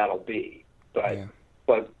hard that'll be, but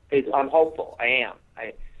I'm hopeful. I am.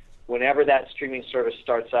 Whenever that streaming service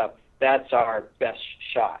starts up, that's our best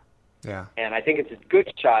shot. Yeah. And I think it's a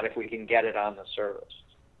good shot if we can get it on the service.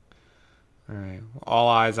 All right. All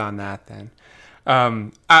eyes on that then.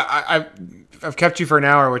 I've kept you for an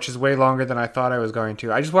hour, which is way longer than I thought I was going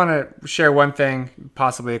to. I just want to share one thing,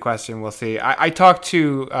 possibly a question. We'll see. I talked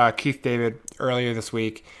to Keith David earlier this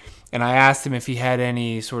week, and I asked him if he had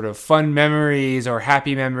any sort of fun memories or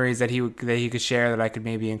happy memories that he could share that I could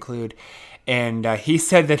maybe include. And he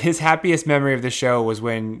said that his happiest memory of the show was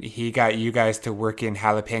when he got you guys to work in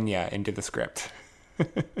jalapeno into the script.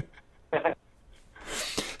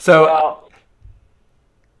 So, well,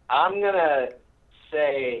 I'm going to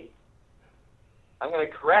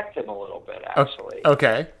correct him a little bit, actually.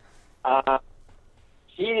 Okay.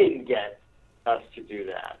 He didn't get us to do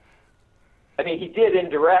that. I mean, he did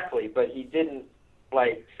indirectly, but he didn't,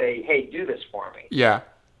 say, hey, do this for me. Yeah.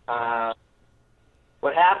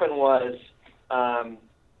 What happened was,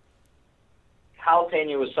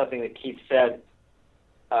 jalapeno was something that Keith said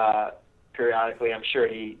periodically. I'm sure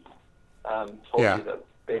he told you the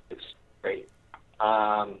basic story.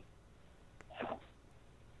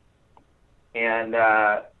 And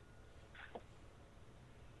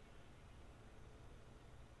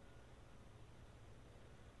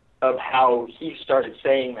of how he started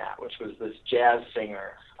saying that, which was this jazz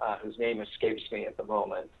singer whose name escapes me at the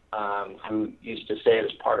moment, who used to say it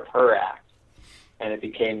as part of her act. And it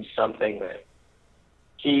became something that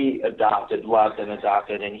he loved and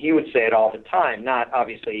adopted. And he would say it all the time, not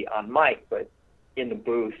obviously on mic, but in the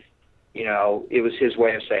booth. It was his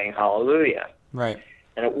way of saying hallelujah. Right.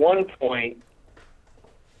 And at one point,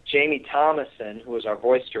 Jamie Thomason, who was our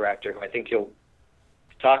voice director, who I think you'll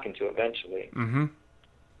be talking to eventually, mm-hmm.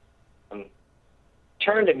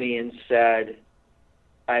 Turned to me and said,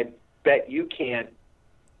 I bet you can't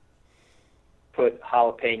put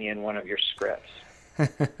jalapeno in one of your scripts.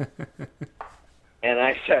 And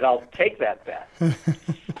I said, I'll take that bet.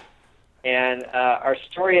 And our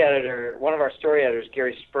story editor, one of our story editors,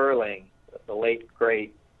 Gary Sperling, the late,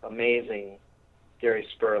 great, amazing Gary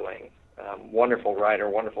Sperling, wonderful writer,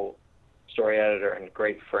 wonderful story editor, and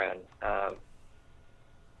great friend,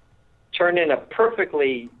 turned in a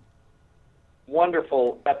perfectly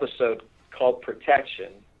wonderful episode called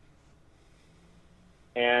Protection.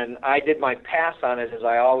 And I did my pass on it, as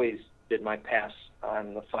I always did my pass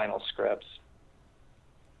on the final scripts.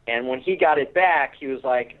 And when he got it back, he was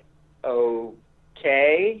like,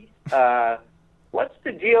 okay, what's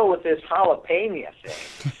the deal with this jalapeno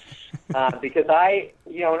thing? Because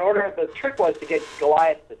the trick was to get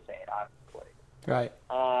Goliath to say it, obviously. Right.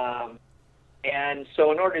 And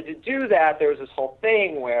so in order to do that, there was this whole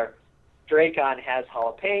thing where Dracon has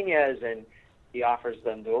jalapenos, and he offers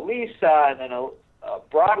them to Elisa, and then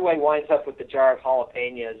Broadway winds up with the jar of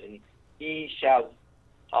jalapenos, and he shouts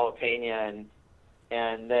jalapeno,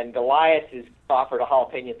 and then Goliath is offered a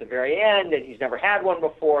jalapeno at the very end, and he's never had one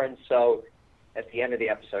before, and so at the end of the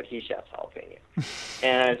episode, he shouts jalapeno.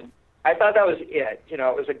 And I thought that was it. It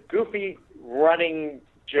was a goofy running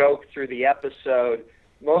joke through the episode,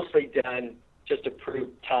 mostly done just to prove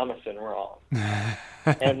Thomason wrong.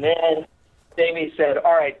 And then Jamie said,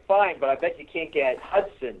 all right, fine, but I bet you can't get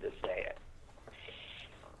Hudson to say it.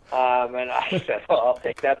 And I said, well, I'll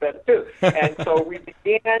take that bet too. And so we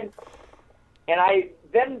began, and I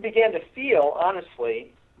then began to feel,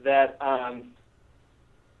 honestly, that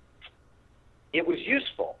it was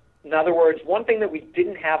useful. In other words, one thing that we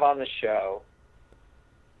didn't have on the show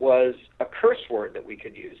was a curse word that we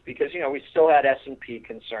could use, because, we still had S&P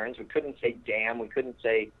concerns. We couldn't say damn, we couldn't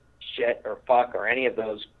say shit or fuck or any of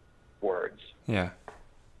those words. Yeah.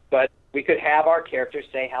 But we could have our characters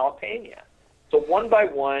say jalapeno. So one by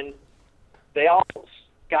one, they all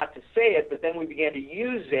got to say it, but then we began to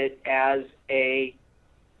use it as a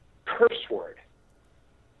curse word.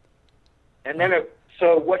 And then,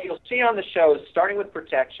 so what you'll see on the show is, starting with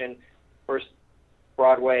Protection, first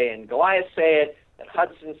Broadway and Goliath say it, then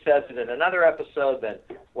Hudson says it in another episode, then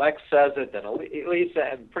Lex says it, then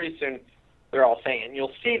Elisa, and pretty soon they're all saying it. And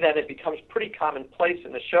you'll see that it becomes pretty commonplace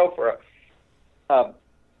in the show for a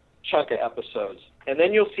chunk of episodes. And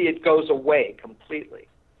then you'll see it goes away completely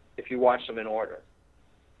if you watch them in order.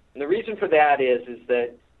 And the reason for that is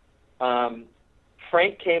that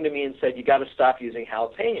Frank came to me and said, you got to stop using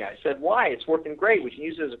jalapeno. I said, why? It's working great. We can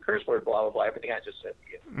use it as a curse word, blah, blah, blah, everything I just said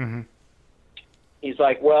to you. Mm-hmm. He's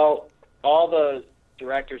like, well, all the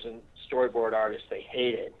directors and storyboard artists, they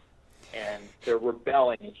hate it, and they're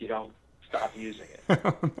rebelling if you don't stop using it.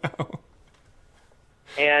 Oh, no.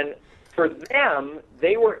 And for them,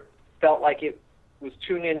 felt like it was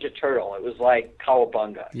too Ninja Turtle. It was like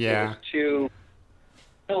Cowabunga. Yeah. It was too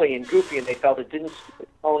silly and goofy, and they felt it didn't suit the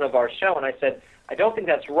tone of our show. And I said, I don't think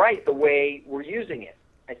that's right, the way we're using it.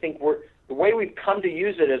 I think the way we've come to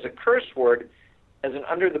use it as a curse word, as an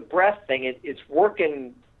under-the-breath thing, it's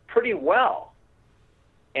working pretty well.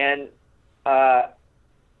 And I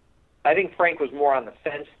think Frank was more on the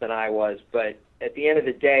fence than I was, but at the end of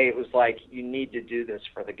the day, it was like, you need to do this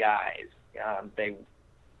for the guys.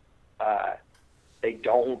 They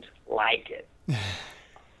don't like it.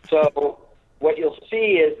 So what you'll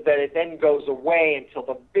see is that it then goes away until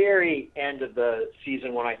the very end of the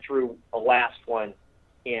season, when I threw a last one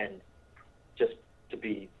in, just to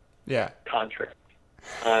be contrary.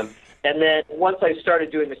 And then once I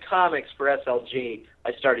started doing the comics for SLG,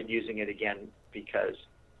 I started using it again, because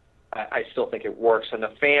I still think it works, and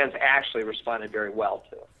the fans actually responded very well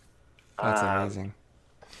to it. That's amazing.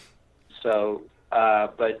 So,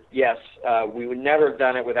 but yes, we would never have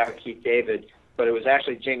done it without Keith David, but it was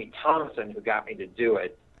actually Jamie Thompson who got me to do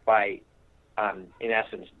it by, in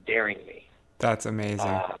essence, daring me. That's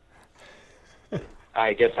amazing.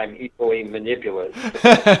 I guess I'm equally manipulative.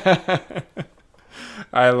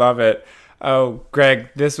 I love it. Oh, Greg,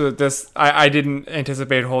 I didn't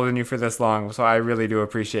anticipate holding you for this long, so I really do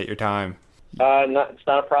appreciate your time. It's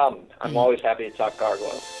not a problem. I'm always happy to talk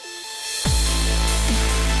Gargoyles.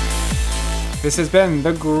 This has been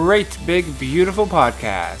the Great Big Beautiful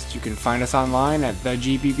Podcast. You can find us online at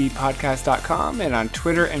thegbbpodcast.com and on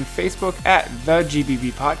Twitter and Facebook at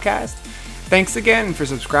thegbbpodcast. Thanks again for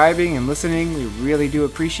subscribing and listening. We really do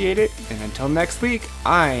appreciate it. And until next week,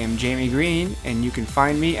 I am Jamie Green, and you can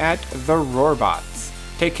find me at The Roarbots.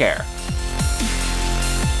 Take care.